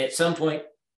right. And at some point,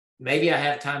 maybe I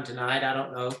have time tonight, I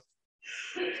don't know.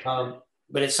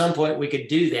 But at some point we could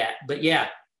do that. But yeah,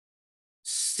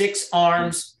 6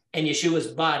 arms and Yeshua's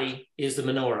body is the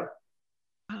menorah.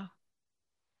 Oh.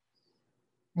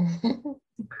 Incredible.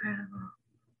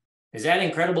 Is that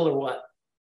incredible or what?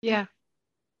 Yeah.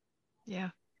 Yeah.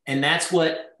 And that's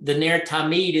what the Ner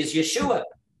Tamid is, Yeshua.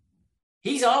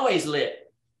 He's always lit.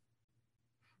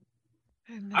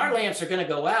 Amen. Our lamps are going to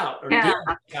go out or dim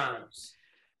at times.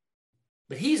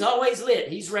 But he's always lit.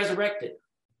 He's resurrected.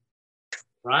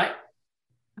 Right?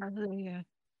 Hallelujah.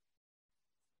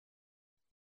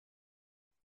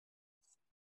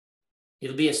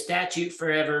 It'll be a statute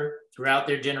forever throughout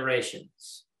their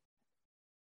generations.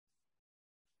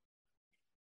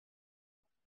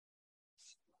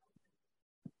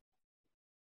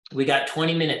 We got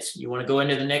 20 minutes. You want to go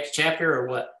into the next chapter or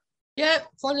what? Yeah,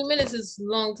 20 minutes is a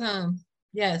long time.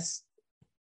 Yes.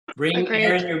 Bring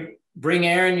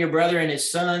Aaron, your brother, and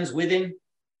his sons with him.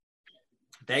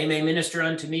 They may minister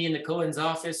unto me in the Cohen's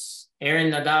office.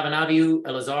 Aaron, Nadav, and Abihu,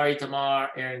 Elazar, Tamar,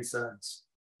 Aaron's sons.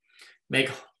 Make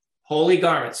holy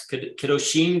garments,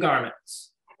 kedoshim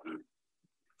garments,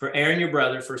 for Aaron, your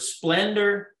brother, for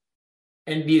splendor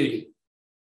and beauty.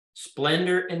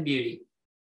 Splendor and beauty.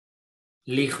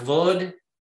 Lichvod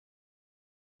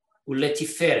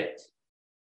uletiferet.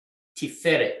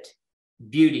 Tiferet,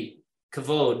 beauty,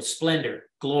 kavod, splendor,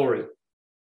 glory.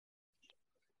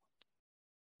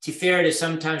 Tiferet is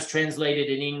sometimes translated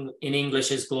in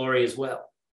English as glory as well.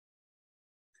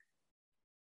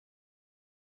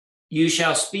 You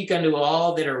shall speak unto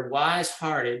all that are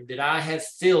wise-hearted, that I have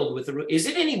filled with the... Is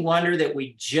it any wonder that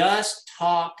we just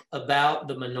talked about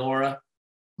the menorah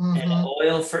and the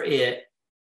oil for it,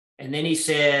 and then he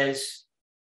says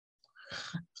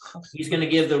he's going to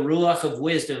give the ruach of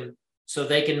wisdom so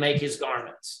they can make his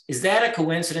garments? Is that a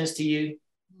coincidence to you?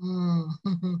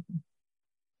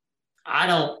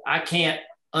 I can't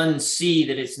unsee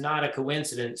that it's not a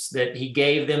coincidence that he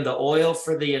gave them the oil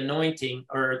for the anointing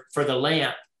or for the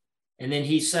lamp, and then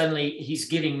he's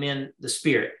giving men the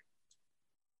Spirit.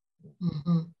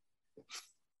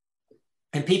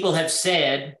 And people have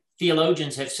said,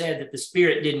 theologians have said, that the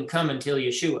Spirit didn't come until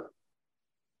Yeshua.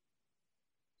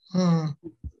 You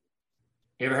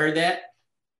ever heard that?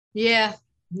 Yeah.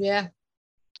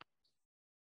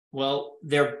 Well,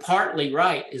 they're partly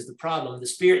right is the problem. The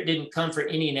Spirit didn't come for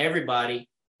any and everybody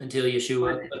until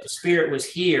Yeshua, but the Spirit was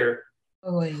here.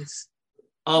 Always.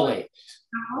 Always.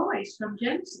 Always from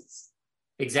Genesis.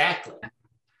 Exactly.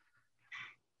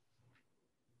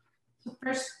 The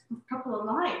first couple of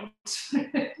lines.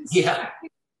 Yeah.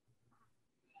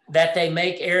 That they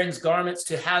make Aaron's garments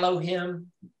to hallow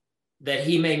him, that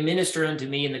he may minister unto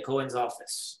me in the Cohen's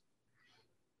office.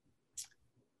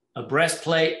 A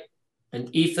breastplate, an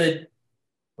ephod,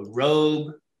 a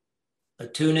robe, a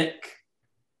tunic,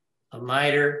 a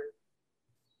mitre,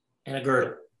 and a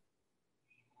girdle.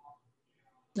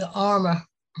 The armor.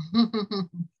 The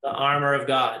armor of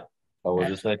God. I was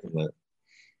just thinking that.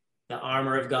 The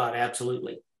armor of God,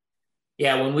 absolutely.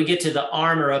 Yeah, when we get to the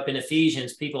armor up in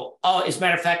Ephesians, people, as a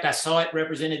matter of fact, I saw it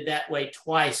represented that way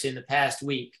twice in the past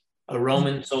week, a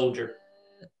Roman soldier.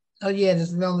 Oh yeah,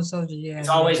 this Roman soldier, yeah. It's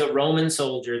always a Roman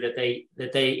soldier that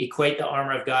they equate the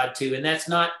armor of God to, and that's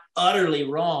not utterly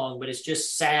wrong, but it's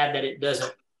just sad that it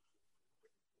doesn't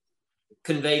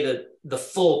convey the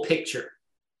full picture.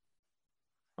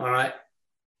 All right?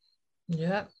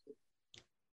 Yeah.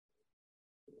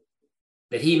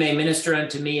 That he may minister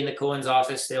unto me in the Cohen's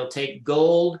office. They'll take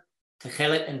gold,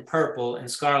 techelet, and purple, and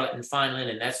scarlet, and fine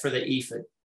linen. That's for the ephod.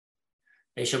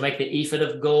 They shall make the ephod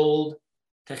of gold,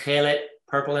 techelet,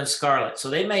 purple, and scarlet. So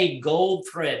they made gold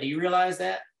thread. Do you realize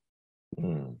that?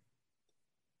 Fine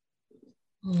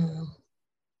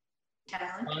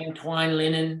twine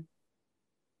linen,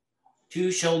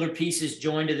 2 shoulder pieces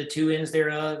joined to the 2 ends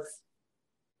thereof,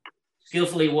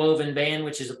 skillfully woven band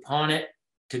which is upon it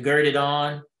to gird it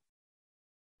on,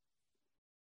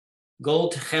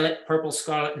 gold, techelet, purple,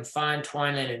 scarlet, and fine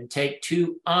twine linen. Take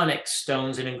 2 onyx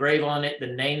stones and engrave on it the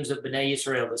names of Bnei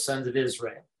Yisrael, the sons of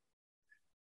Israel.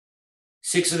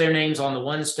 6 of their names on the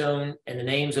one stone, and the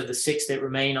names of the 6 that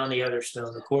remain on the other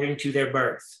stone, according to their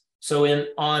birth. So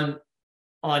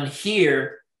on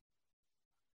here,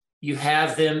 you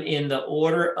have them in the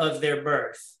order of their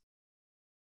birth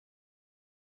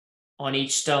on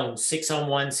each stone, 6 on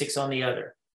one, 6 on the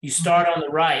other. You start on the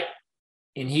right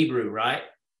in Hebrew, right?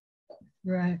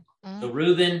 Right. So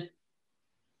Reuben,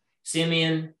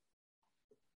 Simeon,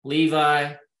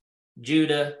 Levi,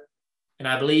 Judah, and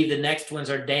I believe the next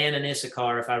ones are Dan and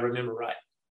Issachar, if I remember right.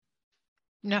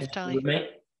 Naphtali.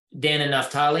 Dan and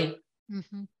Naphtali.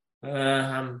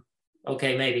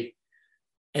 Okay, maybe.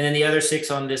 And then the other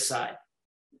 6 on this side.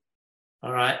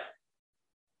 All right.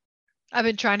 I've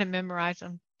been trying to memorize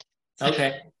them.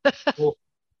 Okay. Cool.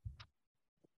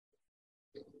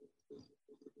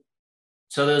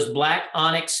 So those black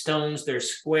onyx stones, they're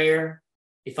square.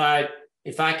 If I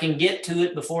If I can get to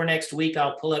it before next week,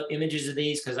 I'll pull up images of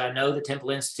these because I know the Temple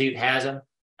Institute has them,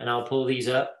 and I'll pull these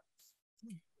up.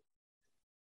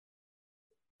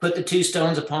 Put the 2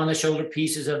 stones upon the shoulder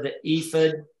pieces of the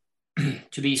ephod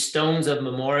to be stones of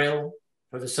memorial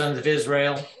for the sons of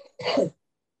Israel.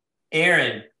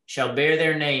 Aaron shall bear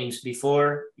their names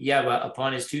before Yahweh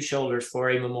upon his 2 shoulders for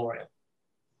a memorial.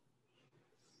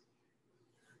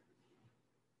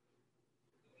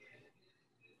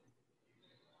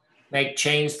 Make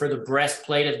chains for the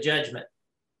breastplate of judgment.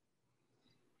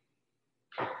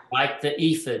 Like the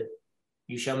ephod,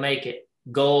 you shall make it.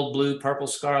 Gold, blue, purple,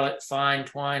 scarlet, fine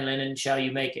twine, linen shall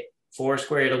you make it. 4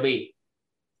 square it'll be.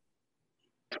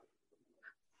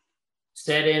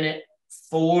 Set in it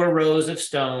 4 rows of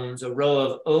stones, a row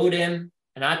of Odim,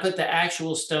 and I put the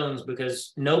actual stones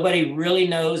because nobody really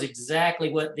knows exactly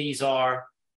what these are.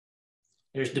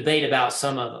 There's debate about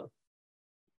some of them.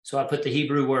 So I put the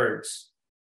Hebrew words.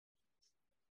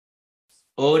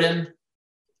 Odim,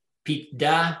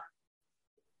 Pitdah,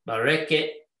 Bareket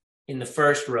in the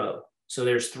first row. So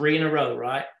there's 3 in a row,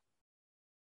 right?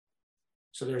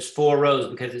 So there's 4 rows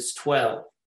because it's 12.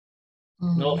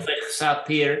 No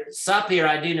sapphire. Sapphire,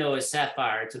 I do know is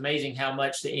sapphire. It's amazing how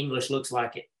much the English looks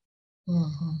like it.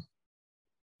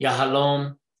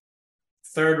 Yahalom,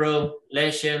 3rd row,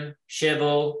 Leshem,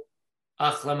 Shevo,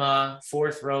 Achlama,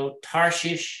 4th row,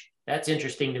 Tarshish. That's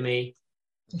interesting to me.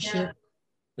 Yeah.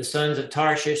 The sons of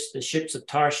Tarshish, the ships of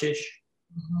Tarshish,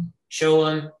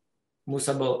 Shoam,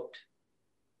 Musabot.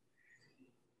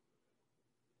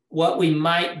 What we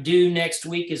might do next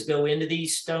week is go into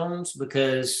these stones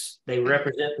because they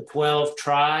represent the 12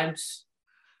 tribes.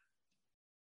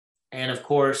 And of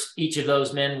course, each of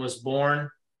those men was born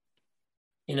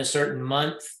in a certain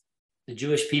month. The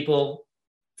Jewish people,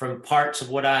 from parts of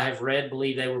what I have read,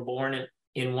 believe they were born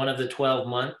in one of the 12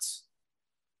 months.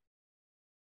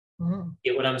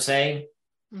 Get what I'm saying?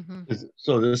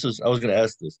 So this is, I was going to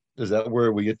ask this, is that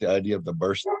where we get the idea of the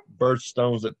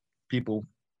birthstones that people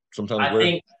sometimes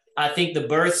wear? I think the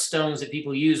birthstones that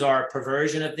people use are a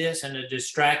perversion of this and a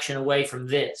distraction away from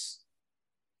this.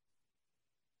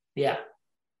 Yeah.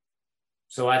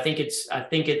 So I think it's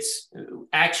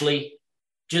actually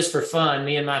just for fun.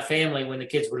 Me and my family, when the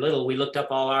kids were little, we looked up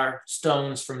all our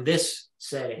stones from this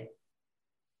setting.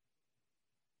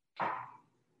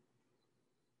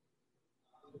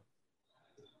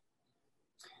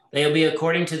 They'll be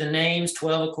according to the names,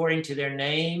 12 according to their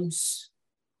names,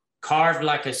 carved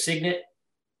like a signet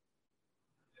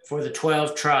for the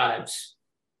 12 tribes.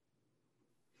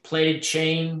 Plated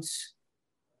chains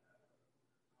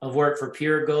of work for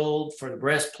pure gold for the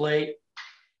breastplate.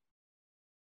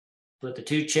 Put the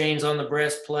 2 chains on the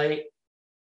breastplate.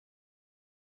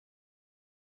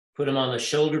 Put them on the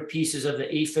shoulder pieces of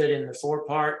the ephod in the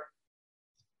forepart.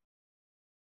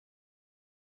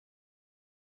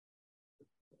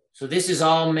 So this is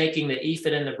all making the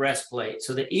ephod and the breastplate.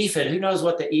 So the ephod, who knows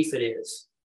what the ephod is?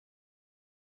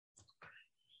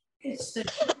 It's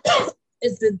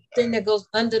the thing that goes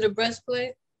under the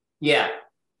breastplate? Yeah,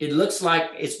 it looks like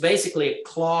it's basically a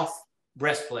cloth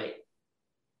breastplate,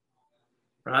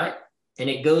 right? And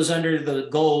it goes under the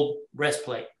gold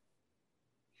breastplate.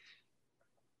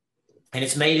 And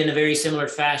it's made in a very similar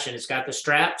fashion. It's got the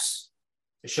straps,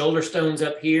 the shoulder stones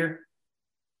up here.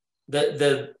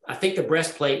 I think the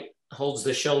breastplate holds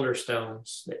the shoulder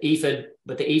stones, the ephod,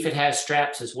 but the ephod has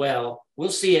straps as well. We'll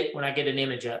see it when I get an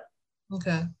image up.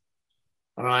 Okay.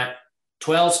 All right.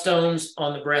 12 stones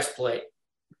on the breastplate.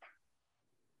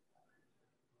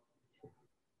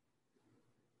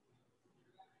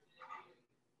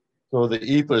 So the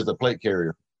ephod is the plate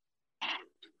carrier.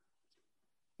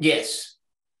 Yes.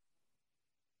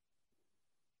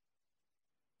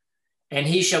 And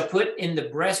he shall put in the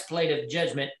breastplate of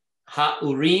judgment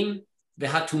ha-urim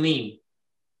v'ha-tumim.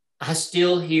 I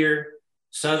still hear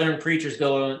Southern preachers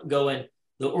going,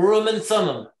 the Urim and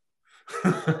Thummim.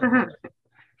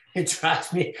 It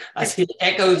drives me. I see the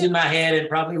echoes in my head and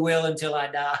probably will until I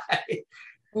die.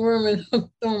 Urim and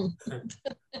Thummim.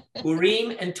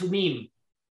 Urim and Tumim.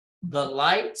 The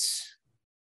lights.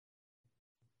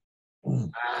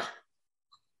 You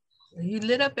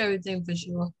lit up everything for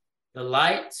sure. The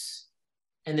lights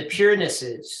and the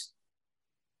purenesses.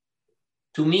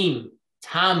 Tumim.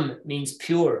 Tam means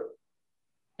pure.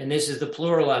 And this is the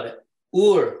plural of it.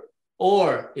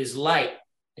 Or is light.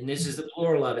 And this is the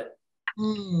plural of it.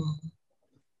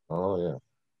 Oh, yeah.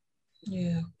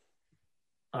 Yeah.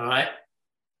 All right.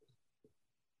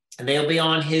 And they'll be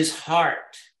on his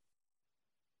heart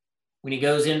when he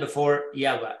goes in before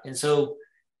Yahweh. And so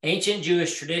ancient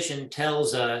Jewish tradition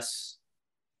tells us,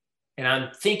 and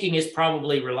I'm thinking it's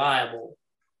probably reliable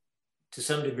to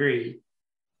some degree,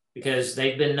 because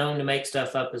they've been known to make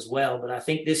stuff up as well. But I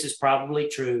think this is probably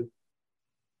true,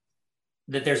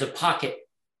 that there's a pocket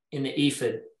in the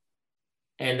ephod,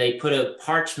 and they put a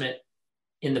parchment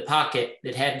in the pocket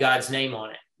that had God's name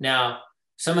on it. Now,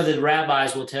 some of the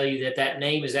rabbis will tell you that that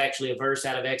name is actually a verse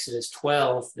out of Exodus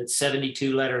 12 that's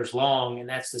 72 letters long, and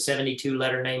that's the 72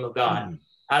 letter name of God.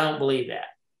 I don't believe that.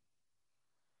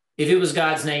 If it was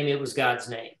God's name, it was God's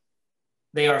name.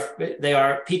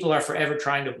 People are forever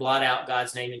trying to blot out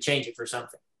God's name and change it for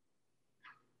something.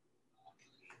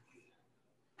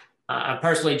 I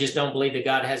personally just don't believe that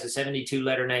God has a 72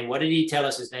 letter name. What did he tell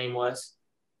us his name was?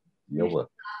 Yahweh.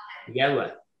 Yahweh.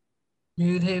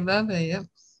 Yep.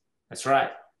 That's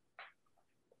right.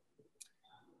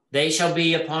 They shall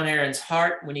be upon Aaron's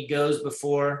heart when he goes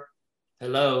before,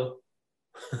 hello.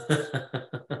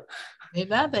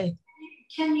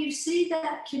 Can you see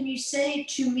that? Can you say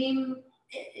tumim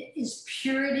is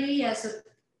purity as a...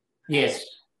 Yes.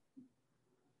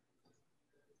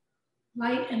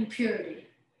 Light and purity.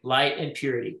 Light and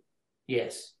purity.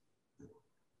 Yes.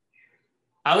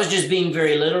 I was just being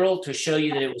very literal to show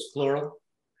you that it was plural.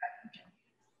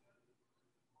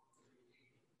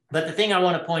 But the thing I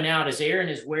want to point out is Aaron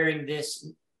is wearing this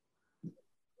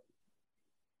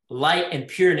light and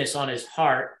pureness on his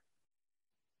heart.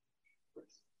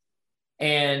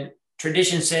 And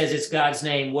tradition says it's God's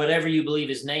name. Whatever you believe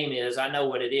his name is, I know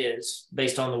what it is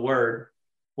based on the word.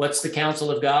 What's the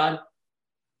counsel of God?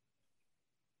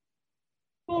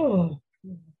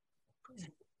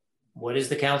 What is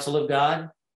the counsel of God?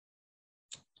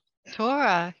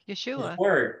 Torah, Yeshua.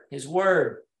 His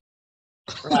word.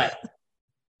 Right.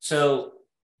 So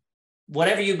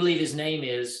whatever you believe his name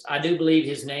is, I do believe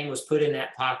his name was put in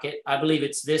that pocket. I believe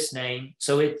it's this name.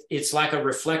 So it's like a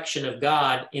reflection of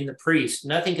God in the priest.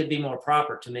 Nothing could be more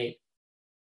proper to me.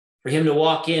 For him to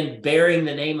walk in bearing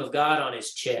the name of God on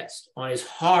his chest, on his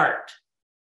heart,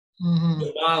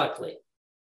 symbolically.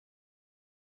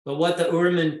 But what the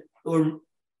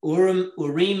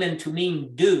Urim and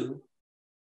Tumim do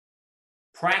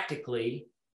practically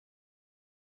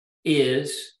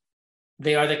is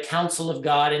they are the counsel of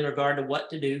God in regard to what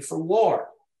to do for war.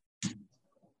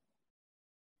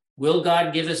 Will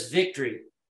God give us victory?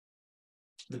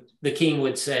 The king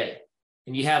would say.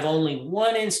 And you have only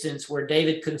one instance where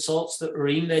David consults the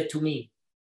Urim and Tumim.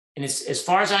 And it's, as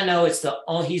far as I know, he's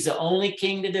the only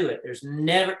king to do it. There's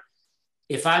never,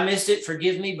 if I missed it,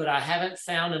 forgive me, but I haven't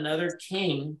found another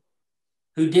king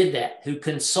who did that, who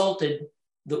consulted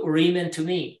the Urim and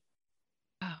Tumim.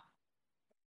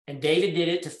 And David did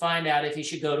it to find out if he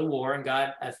should go to war. And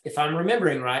God, if I'm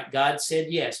remembering right, God said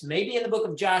yes. Maybe in the book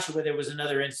of Joshua, there was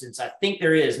another instance. I think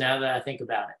there is now that I think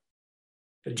about it.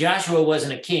 But Joshua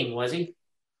wasn't a king, was he?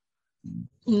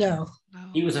 No.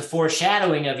 He was a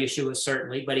foreshadowing of Yeshua,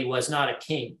 certainly, but he was not a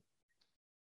king.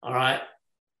 All right.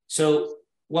 So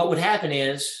what would happen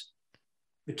is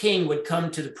the king would come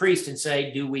to the priest and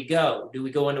say, do we go? Do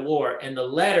we go into war? And the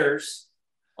letters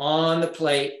on the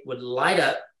plate would light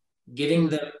up, giving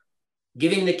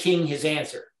the king his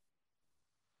answer.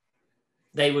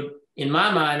 They would, in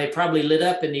my mind, they probably lit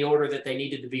up in the order that they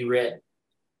needed to be read.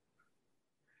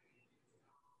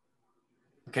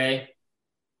 Okay.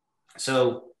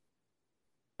 So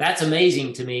that's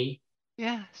amazing to me.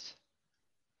 Yes.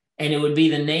 And it would be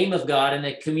the name of God and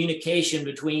the communication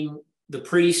between the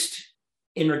priest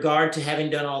in regard to having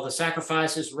done all the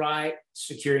sacrifices right,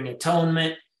 securing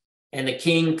atonement, and the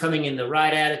king coming in the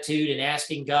right attitude and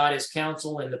asking God his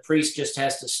counsel, and the priest just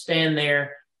has to stand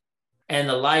there, and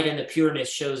the light and the pureness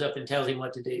shows up and tells him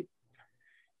what to do.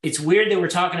 It's weird that we're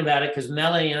talking about it because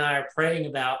Melanie and I are praying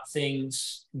about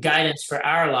things, guidance for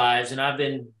our lives, and I've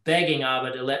been begging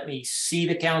Abba to let me see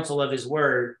the counsel of his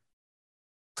word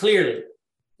clearly,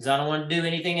 because I don't want to do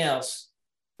anything else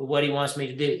but what he wants me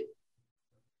to do.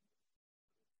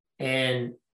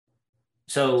 And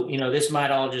so, this might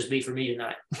all just be for me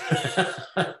tonight.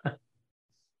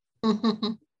 And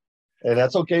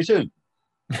that's okay too.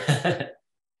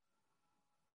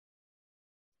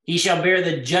 He shall bear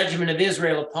the judgment of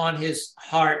Israel upon his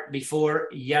heart before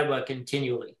Yahweh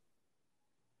continually.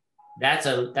 That's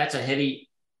a heavy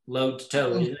load to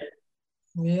tow, isn't it?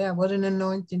 Yeah, what an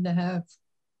anointing to have.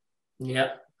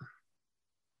 Yep.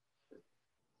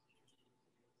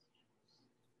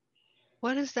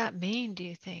 What does that mean, do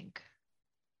you think?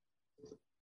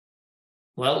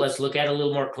 Well, let's look at it a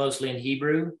little more closely in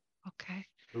Hebrew. Okay.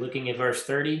 We're looking at verse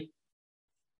 30.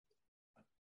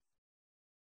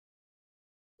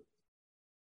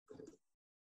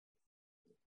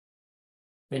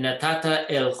 V'natata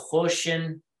el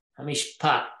choshen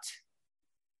hamishpat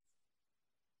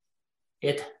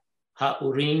et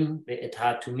ha'urim ve'et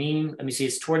ha'tumim. Let me see,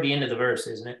 it's toward the end of the verse,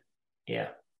 isn't it? Yeah.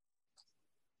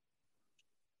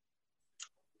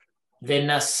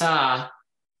 Ve'nasa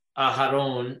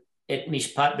Aharon et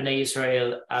mishpat b'nei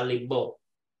Yisrael alibo.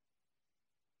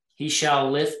 He shall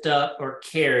lift up or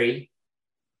carry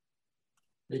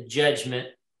the judgment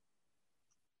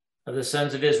of the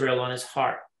sons of Israel on his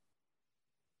heart.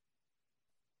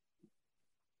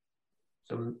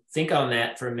 So think on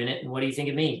that for a minute. And what do you think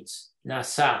it means?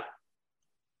 Nasa.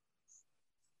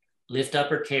 Lift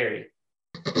up or carry.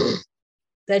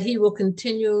 That he will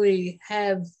continually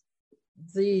have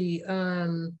the,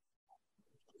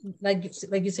 like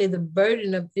you say, the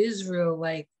burden of Israel,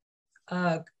 like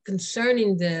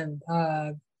concerning them,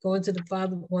 going to the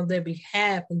Father on their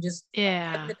behalf and just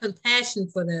having the compassion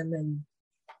for them. And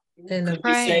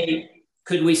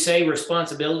could we say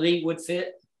responsibility would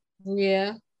fit?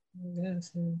 Yeah.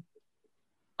 Yes.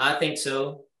 I think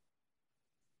so.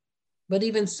 But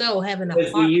even so, having a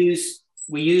because heart.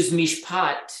 we use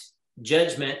mishpat,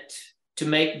 judgment, to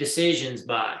make decisions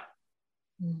by.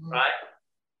 Right?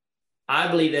 I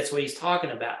believe that's what he's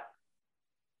talking about.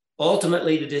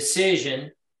 Ultimately, the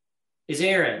decision is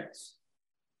Aaron's.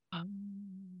 And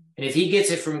if he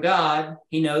gets it from God,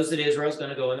 he knows that Israel's going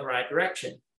to go in the right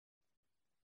direction.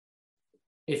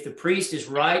 If the priest is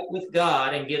right with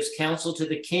God and gives counsel to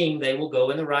the king, they will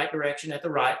go in the right direction at the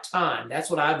right time. That's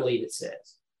what I believe it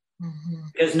says.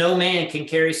 Because no man can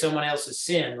carry someone else's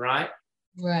sin, right?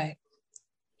 Right.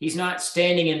 He's not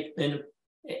standing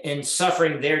and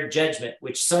suffering their judgment,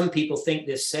 which some people think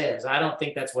this says. I don't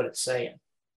think that's what it's saying.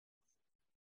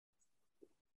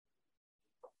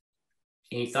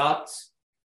 Any thoughts?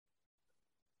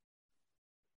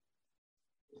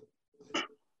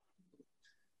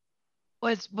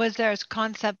 Was there a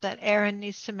concept that Aaron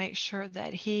needs to make sure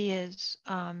that he is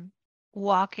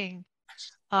walking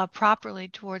properly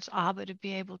towards Abba to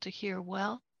be able to hear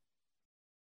well?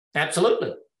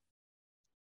 Absolutely.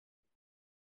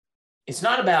 It's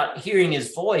not about hearing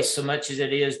his voice so much as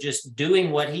it is just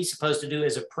doing what he's supposed to do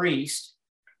as a priest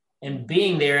and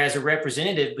being there as a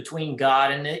representative between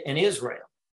God and Israel.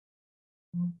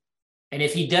 And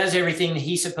if he does everything that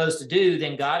he's supposed to do,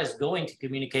 then God is going to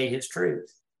communicate his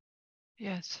truth.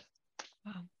 Yes.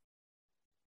 Wow.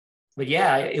 But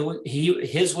yeah,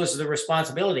 his was the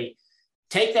responsibility.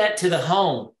 Take that to the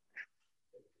home,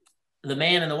 the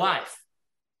man and the wife.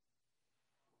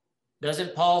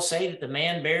 Doesn't Paul say that the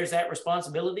man bears that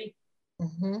responsibility?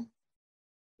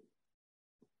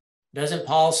 Doesn't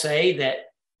Paul say that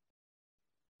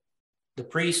the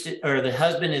priest or the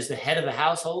husband is the head of the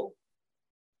household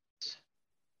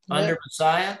under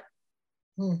Messiah?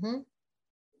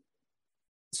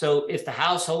 So if the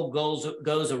household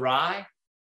goes awry,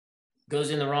 goes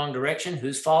in the wrong direction,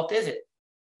 whose fault is it?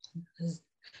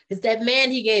 It's that man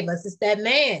he gave us. It's that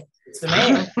man. It's the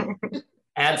man.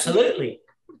 Absolutely.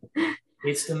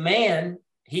 It's the man.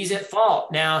 He's at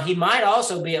fault. Now, he might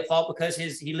also be at fault because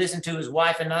he listened to his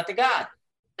wife and not to God.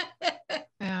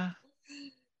 Yeah.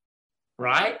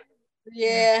 Right?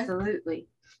 Yeah. Absolutely.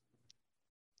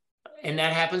 And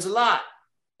that happens a lot.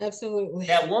 Absolutely.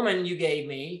 That woman you gave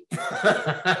me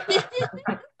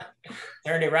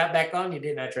turned it right back on you,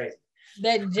 didn't I, Tracy?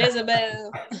 That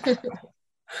Jezebel.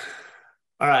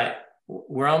 All right.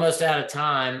 We're almost out of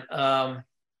time.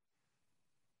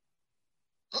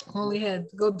 Only had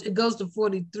it goes to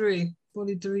 43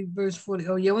 verse 40.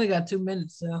 Oh yeah, we only got 2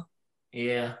 minutes. So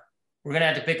yeah, we're gonna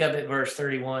have to pick up at verse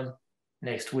 31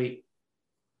 next week.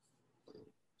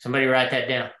 Somebody write that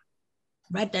down.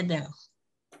 Write that down.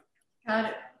 Got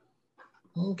it.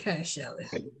 Okay, Shelley.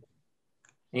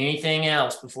 Anything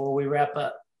else before we wrap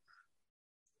up?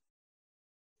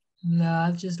 No,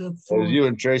 I just look As forward. you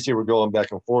and Tracy were going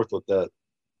back and forth with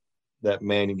that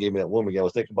man you gave me that woman again, I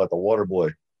was thinking about the water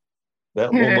boy.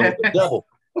 That woman is the devil.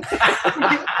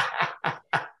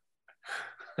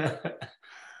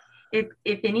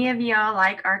 If any of y'all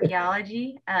like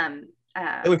archaeology,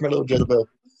 It was my little Jezebel.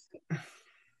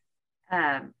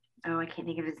 I can't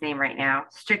think of his name right now.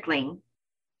 Strickling.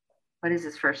 What is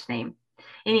his first name?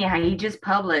 Anyhow, he just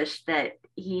published that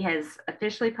he has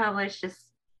officially published just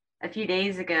a few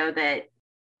days ago that.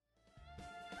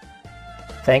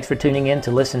 Thanks for tuning in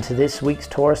to listen to this week's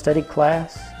Torah study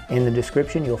class. In the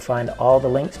description, you'll find all the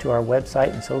links to our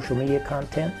website and social media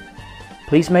content.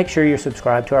 Please make sure you're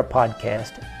subscribed to our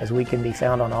podcast, as we can be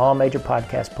found on all major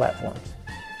podcast platforms.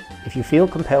 If you feel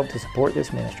compelled to support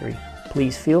this ministry,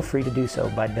 please feel free to do so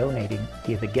by donating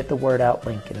via the Get the Word Out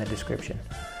link in the description.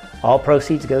 All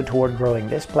proceeds go toward growing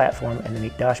this platform and the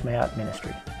Mikdash Me'at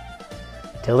ministry.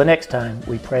 Till the next time,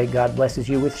 we pray God blesses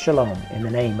you with shalom in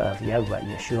the name of Yahweh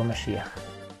Yeshua Mashiach.